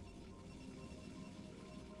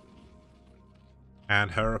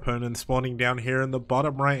 And her opponent spawning down here in the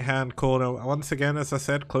bottom right hand corner, once again as I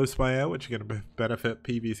said, close by air, which is going to benefit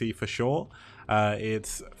PvZ for sure.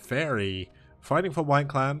 It's Fairy fighting for White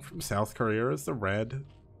Clan from South Korea as the red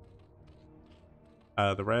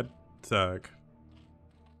Zerg.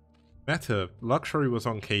 Meta, Luxury was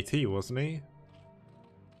on KT, wasn't he?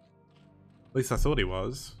 At least I thought he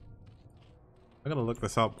was. I'm gonna look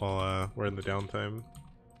this up while we're in the downtime.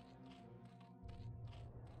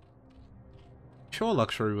 Sure,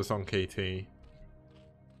 Luxury was on KT.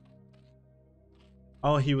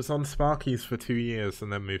 Oh, he was on Sparkies for 2 years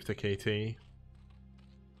and then moved to KT.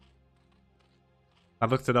 I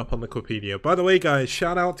looked it up on Liquipedia. By the way, guys,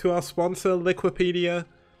 shout out to our sponsor, Liquipedia.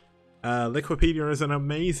 Liquipedia is an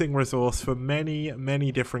amazing resource for many,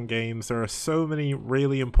 many different games. There are so many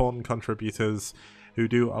really important contributors who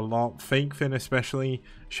do a lot. FakeFin especially.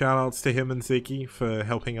 Shout outs to him and Ziggy for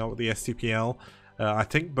helping out with the STPL. I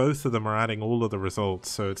think both of them are adding all of the results,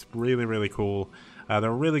 so it's really, really cool. They're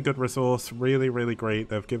a really good resource, really, really great.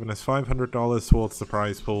 They've given us $500 towards the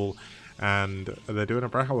prize pool, and they're doing a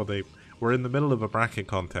bracket. Well, we're in the middle of a bracket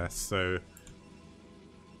contest, so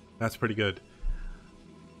that's pretty good.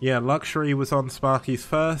 Yeah, Luxury was on Sparky's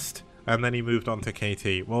first, and then he moved on to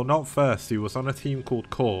KT. Well, not first. He was on a team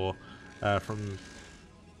called Core from...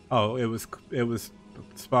 Oh, it was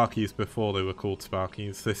Sparky's before they were called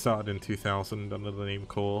Sparkies. They started in 2000 under the name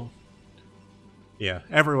Core. Yeah,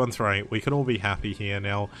 everyone's right. We can all be happy here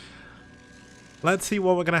now. Let's see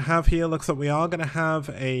what we're going to have here. Looks like we are going to have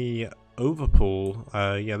a overpool.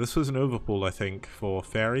 Yeah, this was an overpool, I think, for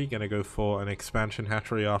Fairy. Going to go for an expansion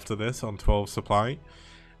hatchery after this on 12 supply.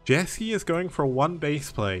 Jessie is going for 1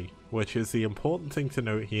 base play, which is the important thing to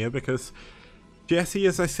note here, because Jessie,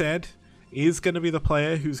 as I said, is going to be the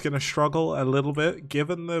player who's going to struggle a little bit,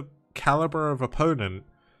 given the caliber of opponent.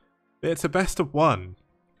 It's a best of 1,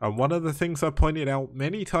 and one of the things I've pointed out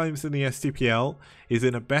many times in the STPL is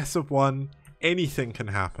in a best of 1, anything can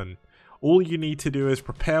happen. All you need to do is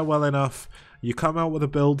prepare well enough, you come out with a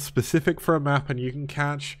build specific for a map, and you can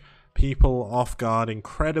catch people off guard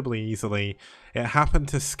incredibly easily. It happened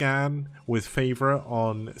to Scan with Favorite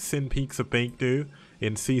on Sin Peaks of Bakedo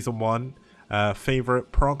in Season 1.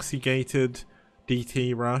 Favorite proxy gated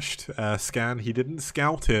DT rushed Scan. He didn't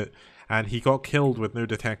scout it, and he got killed with no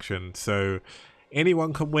detection. So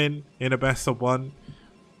anyone can win in a best of 1.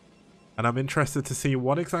 And I'm interested to see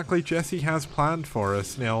what exactly Jessie has planned for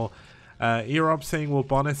us. Now, Erob saying, will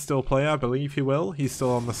Bonnet still play? I believe he will. He's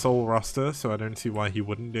still on the Soul roster, so I don't see why he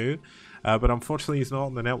wouldn't do. But unfortunately, he's not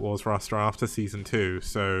on the NetWars roster after Season 2.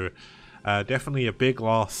 So definitely a big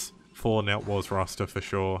loss for NetWars roster for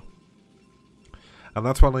sure. And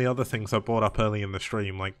that's one of the other things I brought up early in the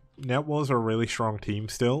stream. Like, NetWars are a really strong team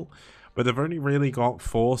still, but they've only really got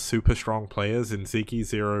 4 super strong players in Ziggy,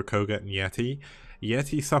 Zero, Koga, and Yeti.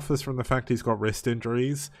 Yeti suffers from the fact he's got wrist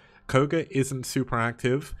injuries. Koga isn't super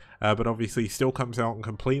active, but obviously still comes out and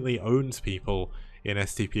completely owns people in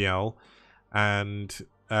STPL. And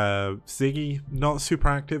Ziggy, not super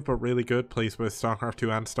active, but really good. Plays both StarCraft 2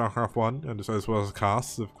 and StarCraft 1, and as well as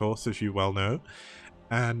casts, of course, as you well know.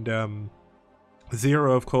 And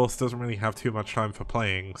Zero, of course, doesn't really have too much time for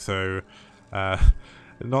playing, so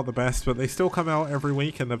not the best, but they still come out every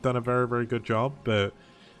week, and they've done a very, very good job. But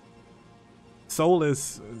Soul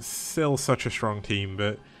is still such a strong team,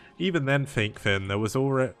 but even then, FakeFin,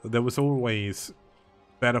 there was always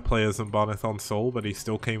better players than Bonnet on Soul, but he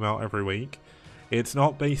still came out every week. It's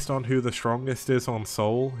not based on who the strongest is on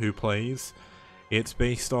Soul, who plays. It's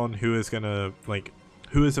based on who is gonna, like,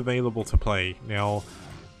 who is available to play. Now,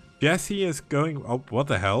 Jessie is going... Oh, what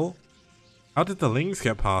the hell? How did the Lings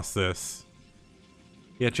get past this?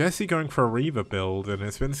 Yeah, Jessie going for a Reaver build, and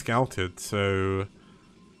it's been scouted, so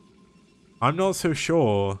I'm not so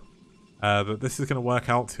sure that this is going to work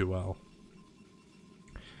out too well.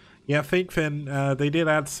 Yeah, FakeFin, they did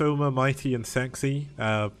add Soma, Mighty, and Sexy.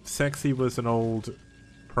 Sexy was an old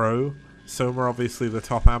pro. Soma, obviously the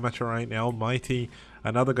top amateur right now. Mighty,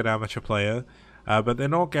 another good amateur player. But they're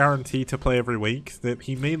not guaranteed to play every week.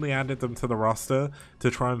 He mainly added them to the roster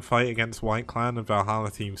to try and fight against White Clan and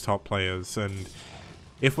Valhalla team's top players. And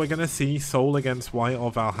if we're going to see Soul against White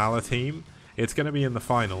or Valhalla team, it's going to be in the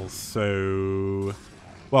finals. So,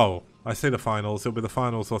 well, I say the finals. It'll be the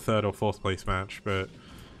finals or third or fourth place match, but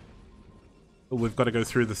we've got to go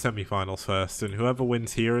through the semi-finals first, and whoever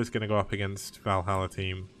wins here is going to go up against Valhalla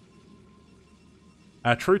team.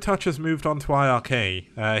 True Touch has moved on to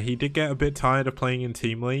IRK. He did get a bit tired of playing in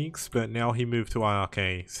team leagues, but now he moved to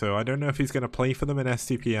IRK. So I don't know if he's going to play for them in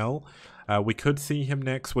STPL. We could see him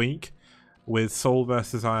next week with Seoul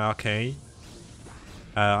versus IRK.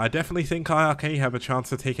 I definitely think IRK have a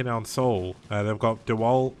chance of taking down Seoul. They've got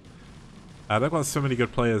DeWalt. They've got so many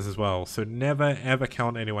good players as well, so never ever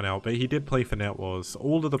count anyone out. But he did play for NetWars.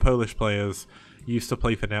 All of the Polish players used to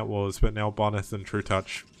play for NetWars, but now Bonnet and True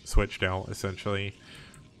Touch switched out, essentially.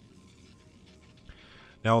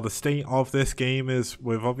 Now, the state of this game is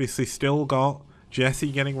we've obviously still got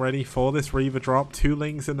Jesse getting ready for this Reaver drop. 2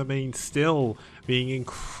 Lings in the main still being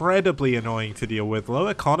incredibly annoying to deal with. Low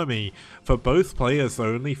economy for both players,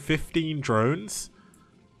 though. Only 15 drones.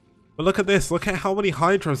 But look at this. Look at how many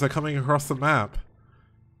Hydras are coming across the map.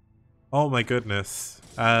 Oh my goodness.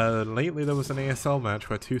 Lately there was an ASL match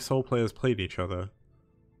where 2 Seoul players played each other.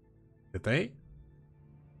 Did they?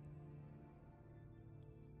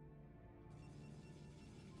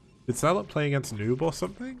 Did Zealot play against Noob or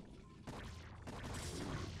something?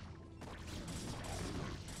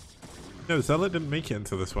 No, Zealot didn't make it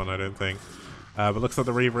into this one, I don't think. But looks like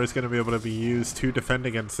the Reaver is going to be able to be used to defend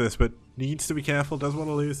against this, but needs to be careful, doesn't want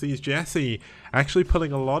to lose these. Jesse actually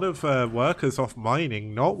pulling a lot of workers off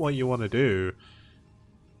mining, not what you want to do.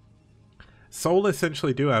 Seoul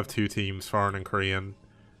essentially do have 2 teams, foreign and Korean,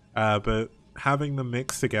 but having them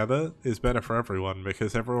mixed together is better for everyone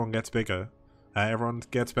because everyone gets bigger. Everyone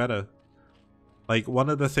gets better. Like, one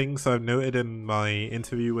of the things I've noted in my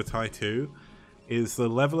interview with Tai2 is the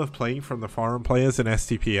level of play from the foreign players in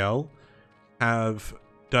STPL have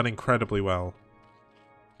done incredibly well.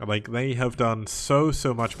 Like, they have done so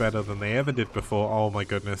much better than they ever did before. Oh my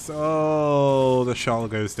goodness. Oh, the shuttle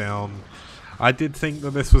goes down. I did think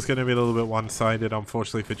that this was going to be a little bit one-sided,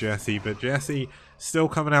 unfortunately, for Jesse, but Jesse still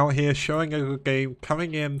coming out here, showing a good game,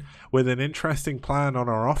 coming in with an interesting plan on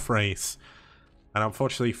our off race. And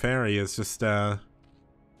unfortunately, Fairy has just had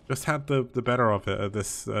the better of it at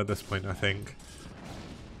this point, I think.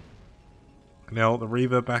 Now, the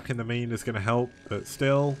Reaver back in the main is going to help, but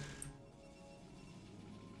still.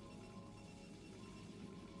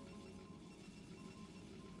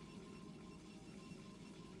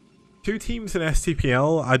 Two teams in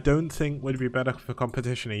STPL, I don't think would be better for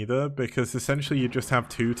competition either, because essentially you just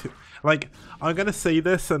have like, I'm going to say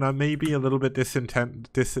this, and I may be a little bit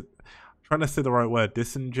trying to say the right word,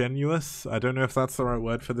 disingenuous. I don't know if that's the right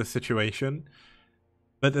word for this situation.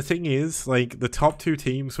 But the thing is, like, the top 2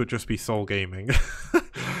 teams would just be Seoul Gaming.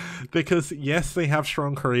 Because, yes, they have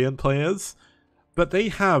strong Korean players, but they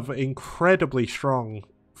have incredibly strong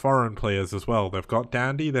foreign players as well. They've got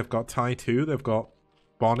Dandy, they've got Tai2, they've got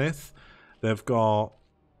Bonith, they've got,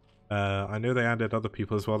 I know they added other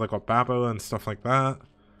people as well. They've got Babo and stuff like that.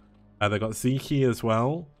 They've got Zeki as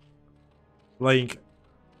well. Like,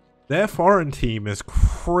 their foreign team is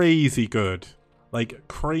crazy good. Like,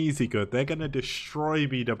 crazy good. They're going to destroy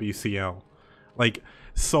BWCL. Like,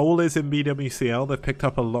 Seoul is in BWCL. They've picked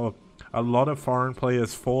up a lot of foreign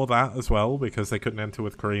players for that as well, because they couldn't enter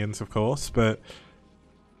with Koreans, of course. But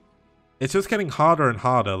it's just getting harder and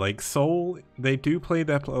harder. Like, Seoul, they do play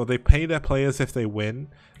they pay their players if they win.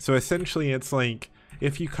 So essentially, it's like,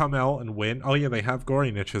 if you come out and win, oh yeah, they have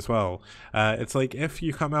Gorinich as well. It's like, if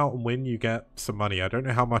you come out and win, you get some money. I don't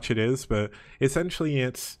know how much it is, but essentially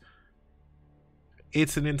it's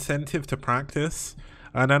an incentive to practice.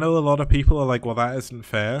 And I know a lot of people are like, well, that isn't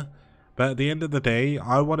fair. But at the end of the day,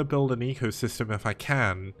 I want to build an ecosystem, if I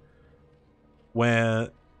can, where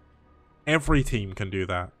every team can do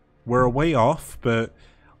that. We're a way off, but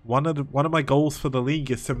one of my goals for the league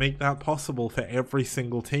is to make that possible for every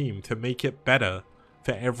single team, to make it better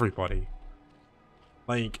for everybody.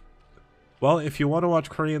 Like, well, if you want to watch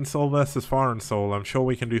Korean Seoul versus Foreign Seoul, I'm sure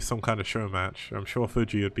we can do some kind of show match. I'm sure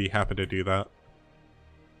Fuji would be happy to do that.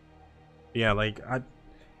 Yeah, like,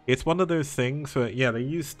 it's one of those things where, yeah, they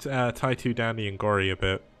used Tai2, Dandy, and Gori a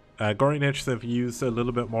bit. Gorinich they've used a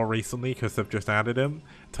little bit more recently because they've just added him.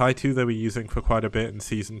 Tai2 they were using for quite a bit in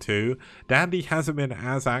Season 2. Dandy hasn't been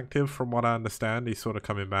as active from what I understand. He's sort of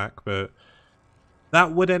coming back, but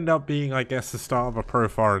that would end up being, I guess, the start of a pro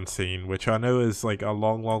foreign scene, which I know is like a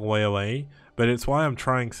long way away, but it's why I'm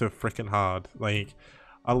trying so freaking hard. Like,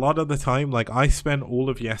 a lot of the time, like, I spent all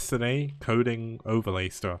of yesterday coding overlay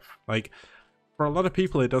stuff. Like, for a lot of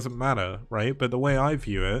people it doesn't matter, right? But the way I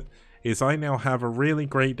view it is I now have a really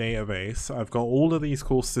great database. I've got all of these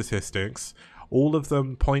cool statistics. all of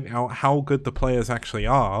them point out how good the players actually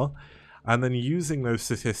are, and then using those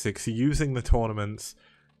statistics, using the tournaments,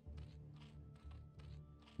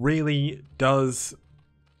 really does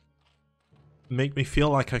make me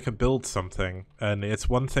feel like I can build something. And it's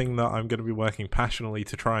one thing that I'm going to be working passionately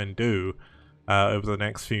to try and do over the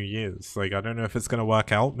next few years. Like, I don't know if it's going to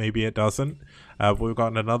work out, maybe it doesn't. We've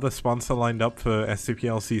got another sponsor lined up for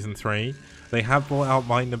STPL Season 3. They have brought out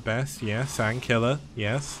Mind the Best, yes, and Killer,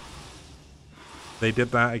 yes. They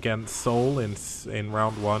did that against Seoul in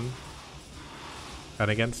round 1. And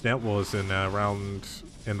against NetWars in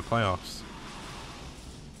the playoffs.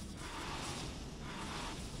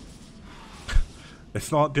 It's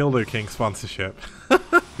not Dildo King sponsorship.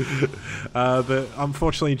 But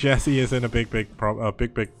unfortunately Jesse is in a big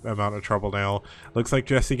amount of trouble now. Looks like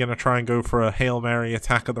Jesse gonna try and go for a Hail Mary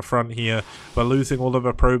attack at the front here, but losing all of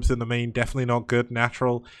her probes in the main, definitely not good.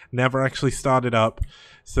 Natural never actually started up.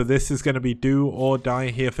 So this is going to be do or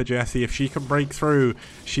die here for Jessie. If she can break through,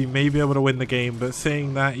 she may be able to win the game. But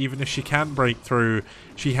saying that, even if she can break through,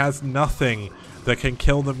 she has nothing that can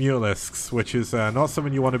kill the Mutalisks, which is not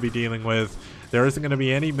something you want to be dealing with. There isn't going to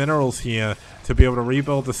be any minerals here to be able to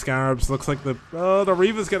rebuild the Scarabs. Looks like the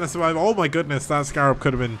Reaver's going to survive. Oh my goodness, that Scarab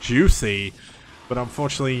could have been juicy. But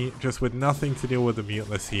unfortunately, just with nothing to deal with the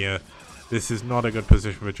Mutalisk here, this is not a good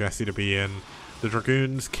position for Jessie to be in. The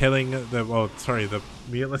Dragoons killing the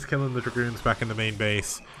Mutalisk killing the Dragoons back in the main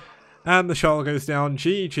base. And the shuttle goes down.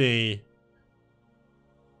 GG.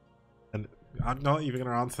 And I'm not even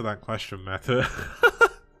going to answer that question, Meta.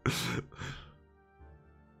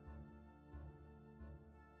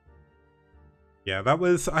 Yeah, that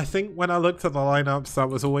was, I think when I looked at the lineups, that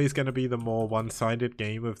was always going to be the more one-sided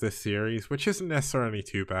game of this series, which isn't necessarily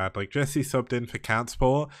too bad. Like, Jessie subbed in for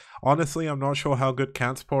Catspore. Honestly, I'm not sure how good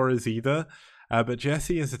Catspore is either. But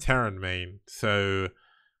Jessie is a Terran main, so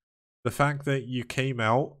the fact that you came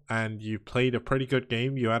out and you played a pretty good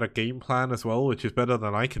game, you had a game plan as well, which is better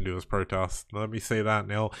than I can do as Protoss. Let me say that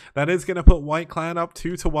now. That is going to put White Clan up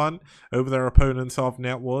 2-1 over their opponents of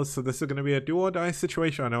NetWars, so this is going to be a do or die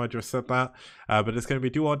situation. I know I just said that, but it's going to be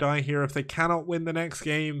do or die here. If they cannot win the next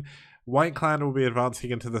game, White Clan will be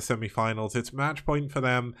advancing into the semi-finals. It's match point for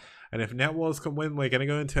them. And if NetWars can win, we're going to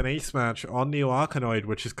go into an ace match on Neo Arkanoid,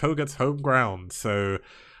 which is Kogat's home ground. So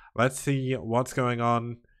let's see what's going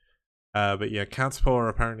on. But yeah, Catspore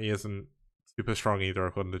apparently isn't super strong either,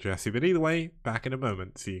 according to Jessie. But either way, back in a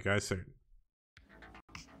moment. See you guys soon.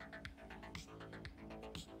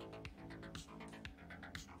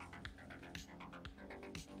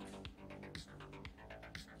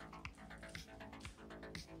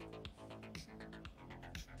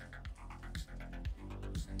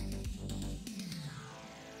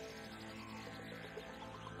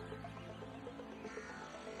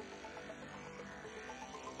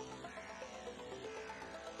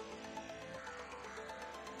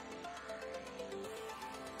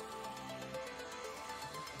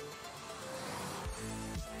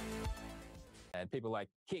 And people like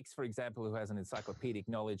Kix, for example, who has an encyclopedic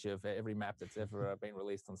knowledge of every map that's ever been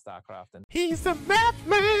released on StarCraft. And he's the map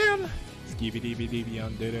man! Skibby-dee-bee-dee-bee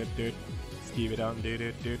on do-do-do.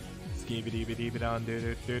 Skibby-don-do-do-do. Skibby-dee-bee-dee-bee-don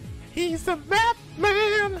do-do-do. He's the map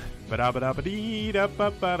man!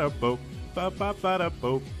 Ba-da-ba-da-ba-dee-da-ba-ba-da-bo.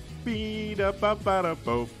 Ba-ba-ba-da-bo.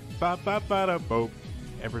 Bee-da-ba-ba-da-bo. Ba-ba-ba-da-bo.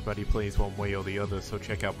 Everybody plays one way or the other, so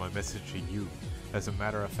check out my message to you. As a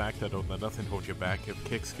matter of fact, I don't let nothing hold you back. If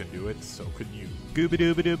Kix can do it, so can you.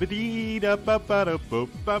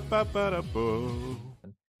 Gooba-dooba-doo-ba-dee-da-ba-ba-da-bo.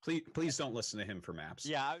 Please don't listen to him for maps.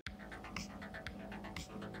 Yeah.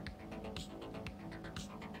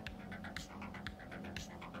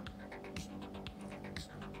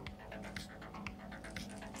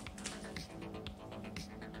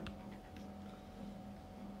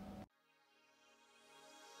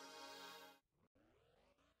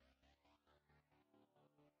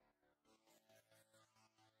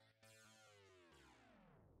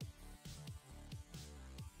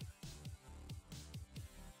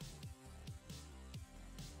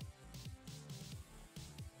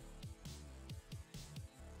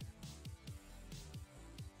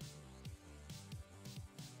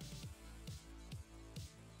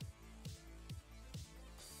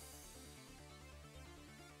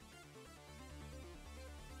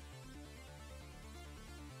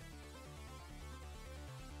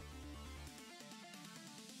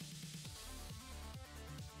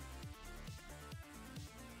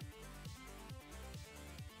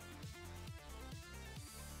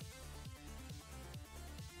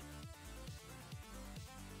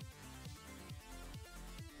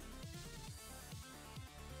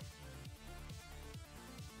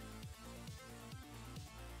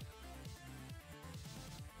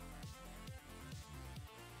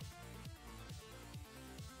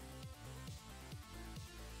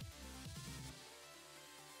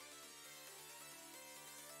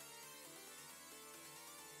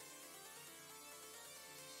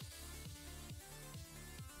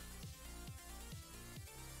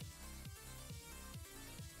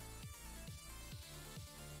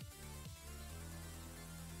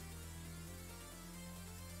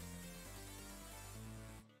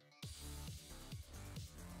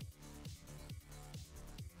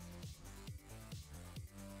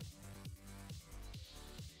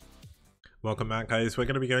 Welcome back, guys. We're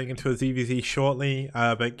going to be going into a ZVZ shortly,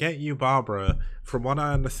 but Get You Barbara, from what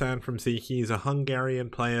I understand from Ziki, is a Hungarian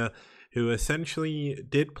player who essentially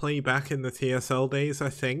did play back in the TSL days, I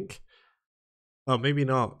think. Oh, maybe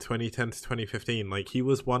not, 2010 to 2015. Like, he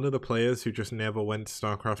was one of the players who just never went to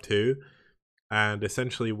StarCraft 2, and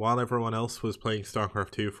essentially, while everyone else was playing StarCraft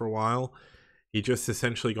 2 for a while, he just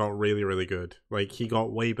essentially got really, really good. Like, he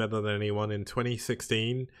got way better than anyone in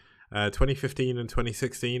 2016, 2015 and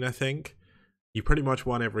 2016, I think. He pretty much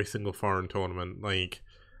won every single foreign tournament. Like,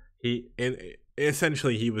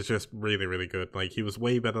 essentially, he was just really, really good. Like, he was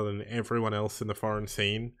way better than everyone else in the foreign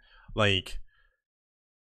scene. Like,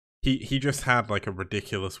 he just had, like, a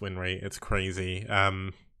ridiculous win rate. It's crazy.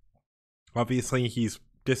 Obviously, he's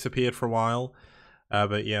disappeared for a while.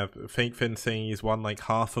 But yeah, Fake Finn saying he's won like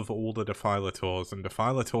half of all the Defiler tours, and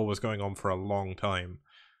Defiler tour was going on for a long time.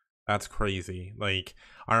 That's crazy. Like,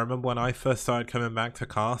 I remember when I first started coming back to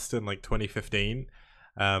cast in like 2015,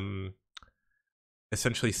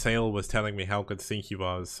 essentially Sale was telling me how good Sinky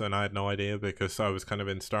was, and I had no idea because I was kind of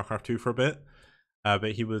in StarCraft 2 for a bit.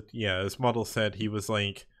 But he was, yeah, as Model said, he was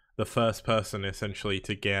like the first person essentially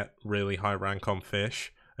to get really high rank on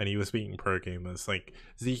Fish. And he was beating pro gamers. Like,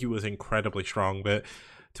 Ziki was incredibly strong. But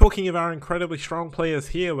talking of our incredibly strong players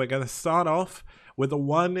here, we're going to start off with the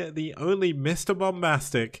one, the only Mr.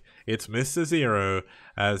 Bombastic. It's Mr. Zero.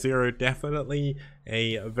 Zero, definitely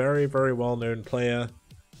a very, very well-known player.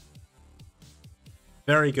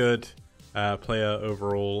 Very good player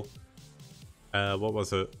overall. What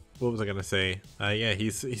was it? What was I gonna say? Yeah,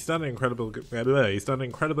 he's done an incredibly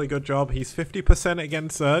good job. He's 50%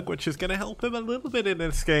 against Zerg, which is gonna help him a little bit in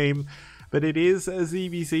this game, but it is a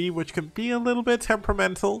ZVZ, which can be a little bit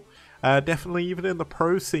temperamental. Definitely, even in the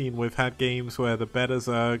pro scene, we've had games where the better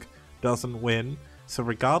Zerg doesn't win. So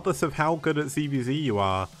regardless of how good at ZVZ you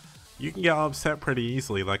are, you can get upset pretty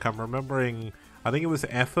easily. Like, I'm remembering, I think it was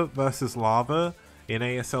Effort versus Lava in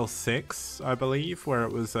ASL 6, I believe, where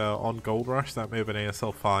it was on Gold Rush. That may have been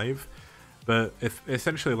ASL 5. But if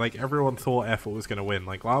essentially, like, everyone thought Effort was going to win.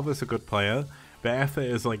 Like, Lava's a good player, but Effort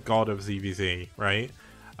is like god of ZVZ, right?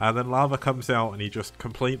 And then Lava comes out and he just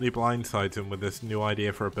completely blindsides him with this new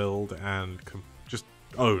idea for a build and just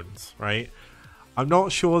owns, right? I'm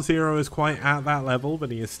not sure Zero is quite at that level,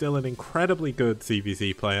 but he is still an incredibly good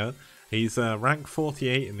ZVZ player. He's ranked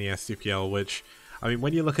 48 in the STPL, which, I mean,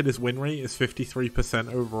 when you look at his win rate, it's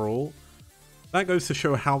 53% overall. That goes to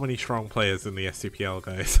show how many strong players in the STPL,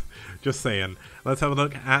 guys. Just saying. Let's have a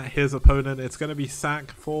look at his opponent. It's going to be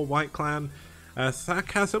Sak for White Clan.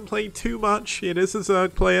 Sak hasn't played too much. It is a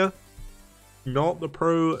Zerg player, not the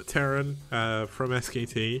pro Terran from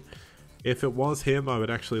SKT. If it was him, I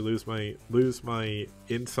would actually lose my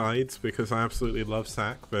insides because I absolutely love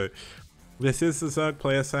Sak, but this is the Zerg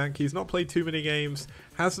player, Sak. He's not played too many games,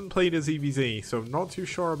 hasn't played a ZVZ, so I'm not too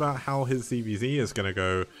sure about how his ZVZ is going to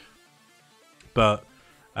go. But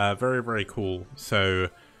very, very cool. So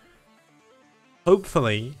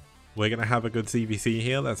hopefully we're going to have a good ZVZ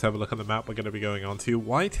here. Let's have a look at the map we're going to be going on to.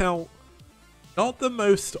 Whiteout, not the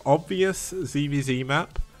most obvious ZVZ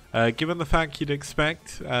map. Given the fact you'd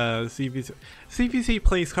expect ZVZ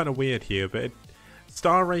plays kind of weird here, but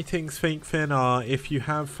star ratings, Fake Finn, are if you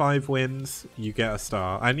have 5 wins, you get a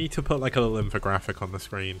star. I need to put like a little infographic on the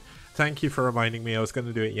screen. Thank you for reminding me. I was going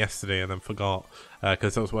to do it yesterday and then forgot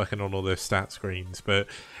because I was working on all those stat screens. But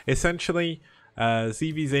essentially,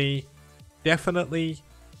 ZVZ definitely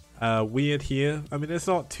weird here. I mean, it's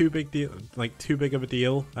not too big of a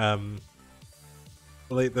deal.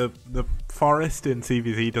 Like the forest in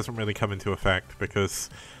ZVZ doesn't really come into effect because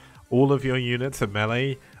all of your units are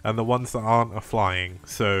melee and the ones that aren't are flying,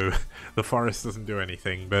 so the forest doesn't do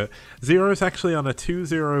anything. But Zero is actually on a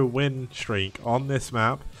 2-0 win streak on this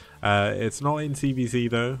map. It's not in ZVZ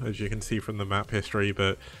though, as you can see from the map history,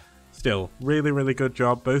 but still, really, really good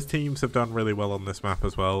job. Both teams have done really well on this map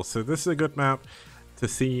as well, so this is a good map to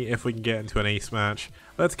see if we can get into an ace match.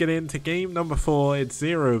 Let's get into game number 4. It's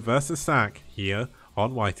Zero versus Sak here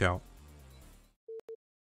on Whiteout.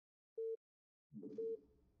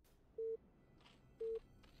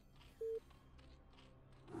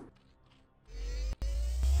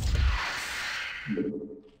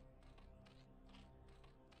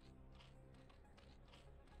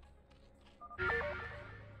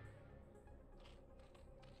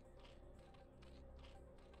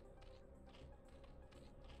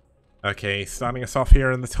 Okay, starting us off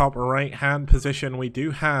here in the top right hand position, we do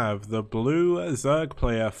have the blue Zerg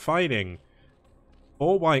player fighting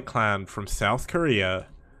for White Clan from South Korea.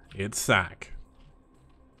 It's Sak.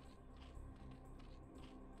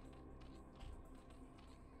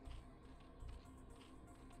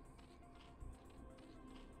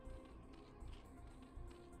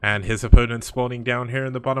 And his opponent spawning down here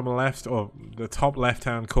in the bottom left, or the top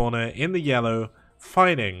left-hand corner in the yellow,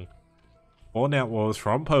 fighting for NetWars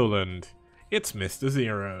from Poland. It's Mr.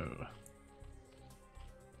 Zero.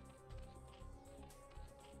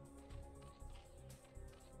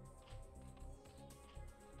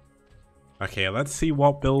 Okay, let's see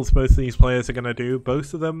what builds both of these players are going to do.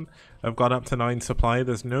 Both of them have gone up to 9 supply.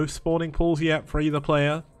 There's no spawning pools yet for either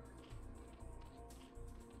player.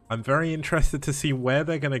 I'm very interested to see where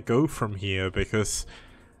they're going to go from here, because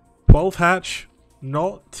 12 hatch,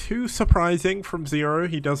 not too surprising from Zero.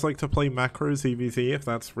 He does like to play macros EVZ, if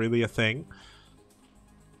that's really a thing.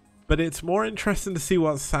 But it's more interesting to see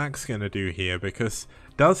what Sack's going to do here, because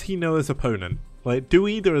does he know his opponent? Like, do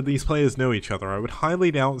either of these players know each other? I would highly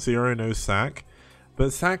doubt Zero knows Sack,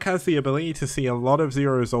 but Sack has the ability to see a lot of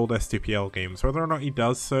Zero's old STPL games. Whether or not he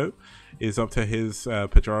does so is up to his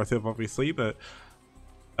pejorative, obviously, but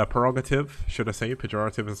a prerogative, should I say.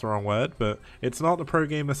 Pejorative is the wrong word, but it's not the pro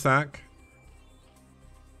gamer Sack.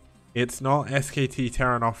 It's not SKT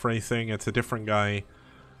Terranoff Racing, it's a different guy.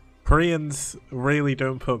 Koreans really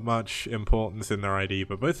don't put much importance in their ID,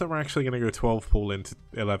 but both of them are actually going to go 12 pool into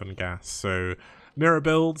 11 gas. So, mirror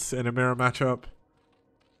builds in a mirror matchup.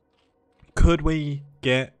 Could we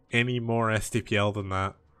get any more STPL than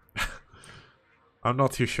that? I'm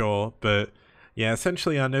not too sure, but yeah,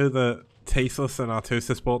 essentially I know that Tasteless and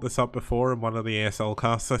Artosis brought this up before in one of the ASL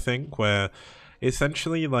casts, I think, where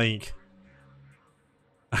essentially, like,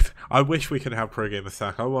 I wish we could have Pro Gamer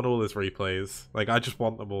Sack. I want all his replays. Like, I just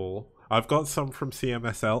want them all. I've got some from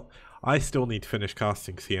CMSL. I still need to finish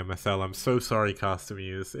casting CMSL. I'm so sorry,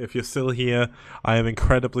 Castamuse. If you're still here, I am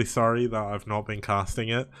incredibly sorry that I've not been casting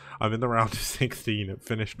it. I'm in the round of 16. It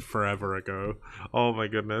finished forever ago. Oh my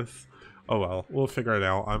goodness. Oh well, we'll figure it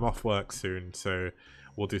out. I'm off work soon, so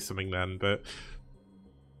we'll do something then.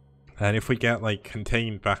 And if we get, like,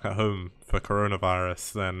 contained back at home for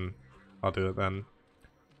coronavirus, then I'll do it then.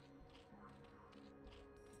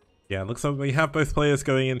 Yeah, looks like we have both players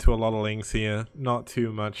going into a lot of links here. Not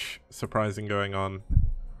too much surprising going on.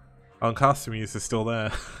 Oh, Castamuse is still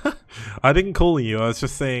there. I didn't call you, I was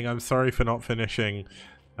just saying I'm sorry for not finishing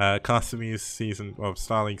Castamuse season, well,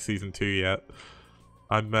 Starlink season 2 yet.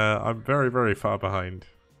 I'm very, very far behind.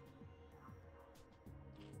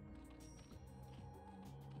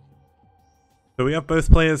 So we have both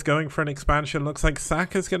players going for an expansion. Looks like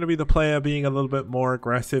Sack is going to be the player being a little bit more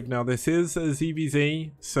aggressive. Now this is a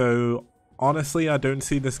ZVZ, so honestly I don't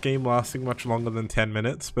see this game lasting much longer than 10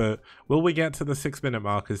 minutes, but will we get to the 6-minute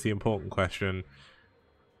mark is the important question.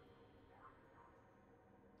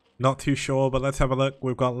 Not too sure, but let's have a look.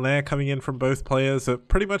 We've got Lair coming in from both players at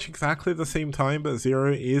pretty much exactly the same time, but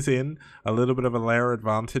Zero is in a little bit of a Lair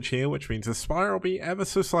advantage here, which means Aspire will be ever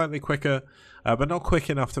so slightly quicker, but not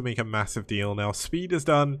quick enough to make a massive deal. Now, speed is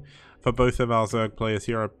done for both of our Zerg players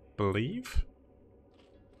here, I believe.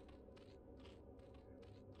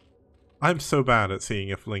 I'm so bad at seeing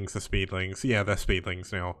if Lings are speedlings. Yeah, they're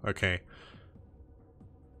speedlings now. Okay.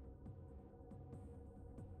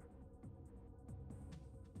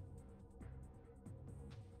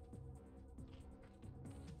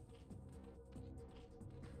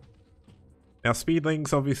 Now,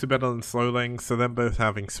 speedlings obviously better than slowlings, so them both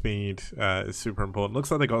having speed is super important.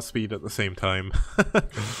 Looks like they got speed at the same time.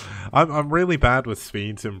 I'm really bad with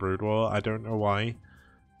speeds in Brood War. I don't know why.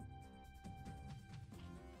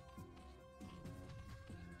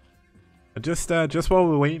 Just while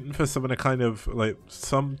we're waiting for some of the kind of, like,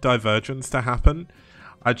 some divergence to happen,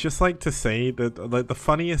 I'd just like to say that, like, the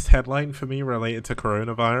funniest headline for me related to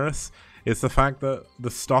coronavirus is the fact that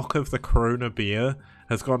the stock of the Corona beer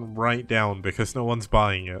has gone right down because no one's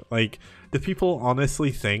buying it. Like, do people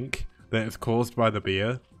honestly think that it's caused by the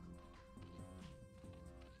beer?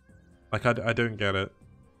 Like, I don't get it.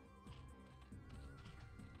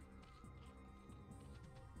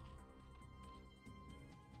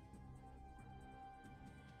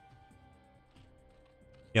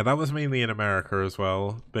 Yeah, that was mainly in America as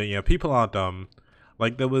well. But yeah, people are dumb.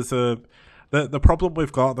 Like, there was a... The problem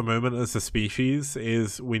we've got at the moment as a species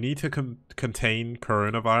is we need to contain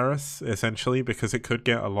coronavirus, essentially, because it could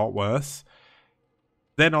get a lot worse.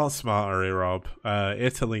 They're not smart, Rob.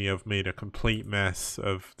 Italy have made a complete mess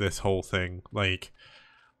of this whole thing. Like,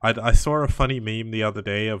 I saw a funny meme the other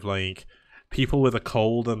day of, like, people with a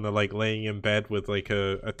cold and they're, like, laying in bed with, like,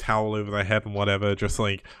 a towel over their head and whatever, just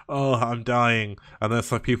like, oh, I'm dying. And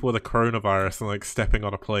there's, like, people with a coronavirus and, like, stepping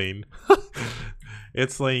on a plane.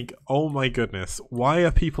 It's like, oh my goodness, why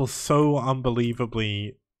are people so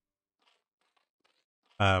unbelievably,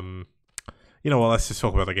 You know what, let's just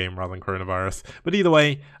talk about the game rather than coronavirus. But either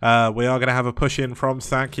way, we are going to have a push in from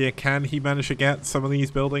Sak here. Can he manage to get some of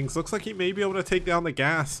these buildings? Looks like he may be able to take down the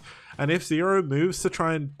gas. And if Zero moves to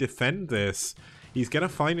try and defend this, he's going to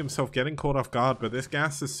find himself getting caught off guard. But this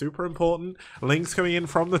gas is super important. Lynx coming in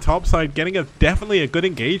from the top side, getting definitely a good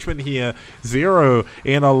engagement here. Zero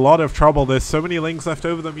in a lot of trouble. There's so many Lings left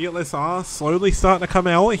over. The Muteless are slowly starting to come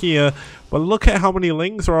out here. But look at how many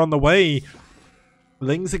Lings are on the way.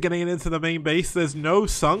 Lings are getting into the main base. There's no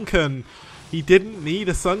Sunken. He didn't need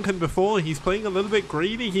a Sunken before. He's playing a little bit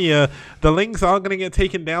greedy here. The Lings are going to get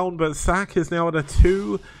taken down, but Sak is now at a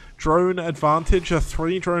 2-drone advantage, a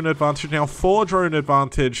 3-drone advantage, now 4-drone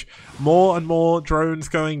advantage. More and more drones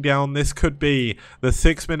going down. This could be the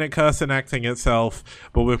 6-minute curse enacting itself.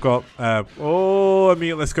 But we've got, oh,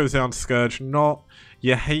 Amulet's goes down to Scourge.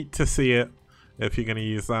 You hate to see it if you're going to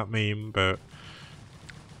use that meme, but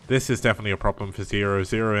this is definitely a problem for Zero.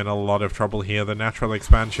 Zero in a lot of trouble here. The natural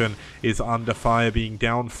expansion is under fire. Being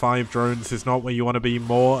down 5 drones is not where you want to be.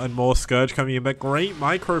 More and more Scourge coming in, but great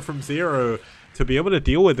micro from Zero to be able to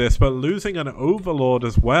deal with this, but losing an Overlord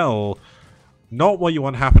as well. Not what you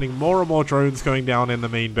want happening. More and more drones going down in the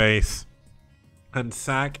main base. And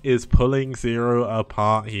Sak is pulling Zero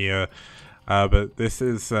apart here. But this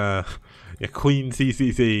is... yeah, Queen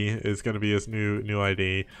CCC is going to be his new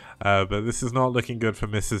ID. But this is not looking good for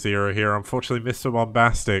Mr. Zero here. Unfortunately, Mr.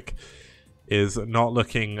 Bombastic is not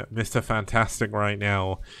looking Mr. Fantastic right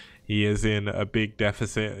now. He is in a big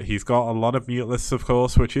deficit. He's got a lot of Muteless, of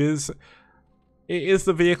course, which is... It is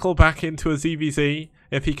the vehicle back into a ZVZ.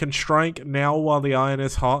 If he can strike now while the iron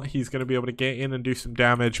is hot, he's going to be able to get in and do some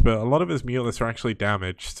damage. But a lot of his Muteless are actually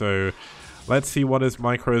damaged, so... Let's see what his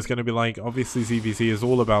micro is going to be like. Obviously, ZVZ is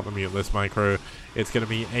all about the Muteless micro. It's going to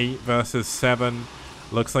be 8 versus 7.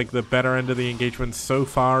 Looks like the better end of the engagement so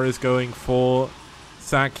far is going for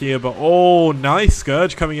Sak here. But, oh, nice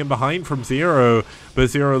Scourge coming in behind from Zero. But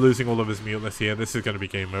Zero losing all of his Muteless here. This is going to be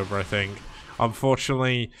game over, I think.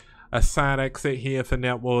 Unfortunately, a sad exit here for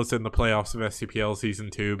NetWars in the playoffs of STPL Season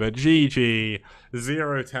 2. But GG.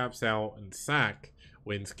 Zero taps out and Sak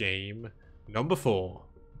wins game number 4.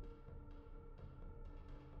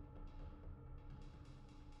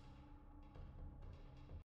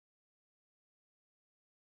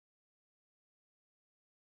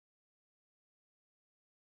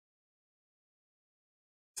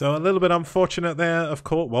 So a little bit unfortunate there, of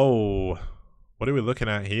course. Whoa, what are we looking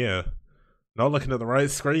at here? Not looking at the right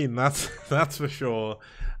screen, that's for sure.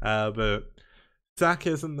 But Sak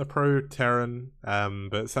isn't the pro Terran,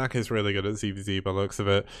 but Sak is really good at ZVZ by the looks of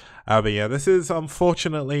it. But yeah, this is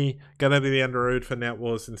unfortunately going to be the end of the road for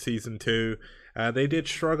NetWars in Season 2. They did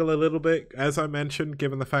struggle a little bit, as I mentioned,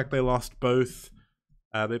 given the fact they lost both.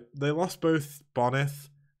 They lost both Bonneth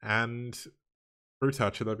and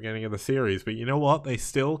Touch at the beginning of the series, but you know what? They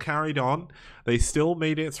still carried on. They still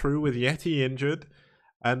made it through with Yeti injured,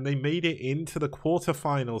 and they made it into the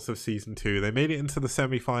quarterfinals of Season 2. They made it into the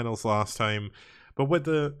semifinals last time, but with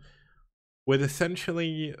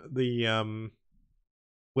essentially the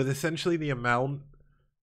amount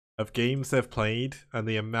of games they've played and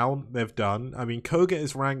the amount they've done. I mean, Koga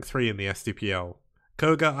is rank 3 in the STPL.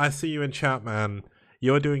 Koga, I see you in chat, man.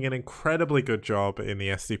 You're doing an incredibly good job in the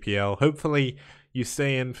STPL. Hopefully you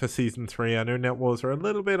stay in for Season 3. I know NetWars are a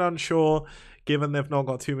little bit unsure, given they've not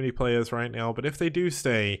got too many players right now. But if they do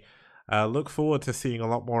stay, look forward to seeing a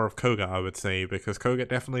lot more of Koga, I would say. Because Koga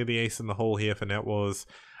definitely the ace in the hole here for NetWars.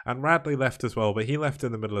 And Radley left as well, but he left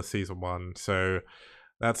in the middle of Season 1. So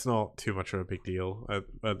that's not too much of a big deal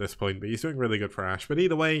at this point. But he's doing really good for Ash. But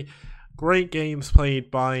either way, great games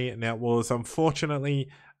played by NetWars. Unfortunately,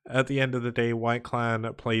 at the end of the day, White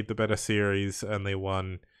Clan played the better series and they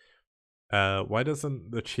won. Why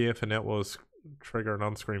doesn't the cheer for NetWars trigger an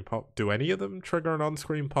on-screen pop? Do any of them trigger an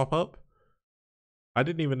on-screen pop-up? I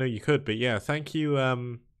didn't even know you could, but yeah, thank you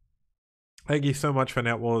so much for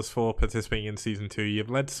NetWars for participating in Season 2. You've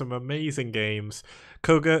led some amazing games.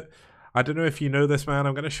 Koga, I don't know if you know this, man.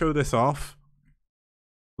 I'm going to show this off.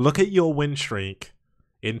 Look at your win streak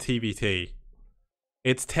in TVT.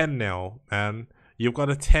 It's 10 now, man. You've got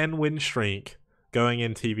a 10 win streak going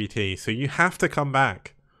in TVT, so you have to come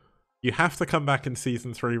back. You have to come back in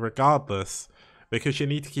Season 3 regardless, because you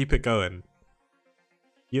need to keep it going.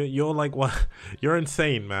 You're like, what? You're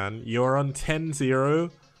insane, man. You're on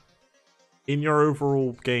 10-0 in your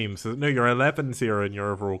overall games. No, you're 11-0 in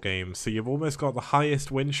your overall games, so you've almost got the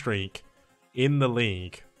highest win streak in the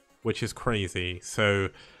league, which is crazy. So,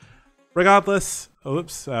 regardless,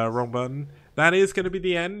 oops, wrong button. That is going to be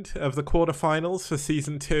the end of the quarterfinals for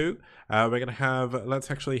Season 2. We're going to have,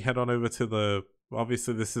 let's actually head on over to the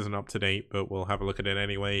Obviously, this isn't up to date, but we'll have a look at it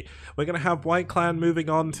anyway. We're going to have White Clan moving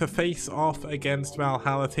on to face off against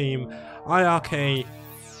Valhalla team. IRK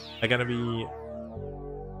are going to be...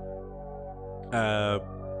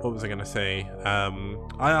 what was I going to say?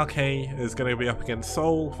 IRK is going to be up against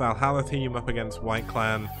Seoul, Valhalla team up against White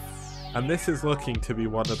Clan. And this is looking to be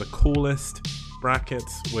one of the coolest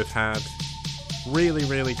brackets we've had. Really,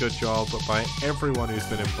 really good job by everyone who's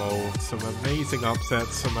been involved. Some amazing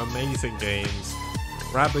upsets, some amazing games.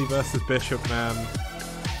 Radley versus Bishop, man.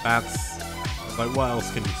 That's... like, what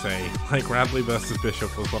else can you say? Like, Radley versus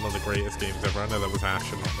Bishop was one of the greatest games ever. I know that was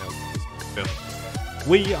Ash and not Nails, but still.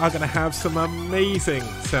 We are going to have some amazing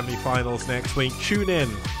semi-finals next week. Tune in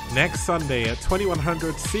next Sunday at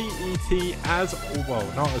 2100 CET as...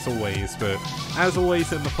 well, not as always, but as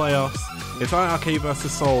always in the playoffs. It's IRK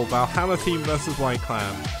versus Seoul, Valhalla team versus White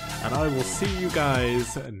Clan. And I will see you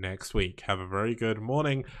guys next week. Have a very good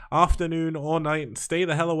morning, afternoon, or night. And stay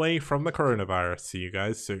the hell away from the coronavirus. See you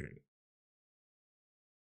guys soon.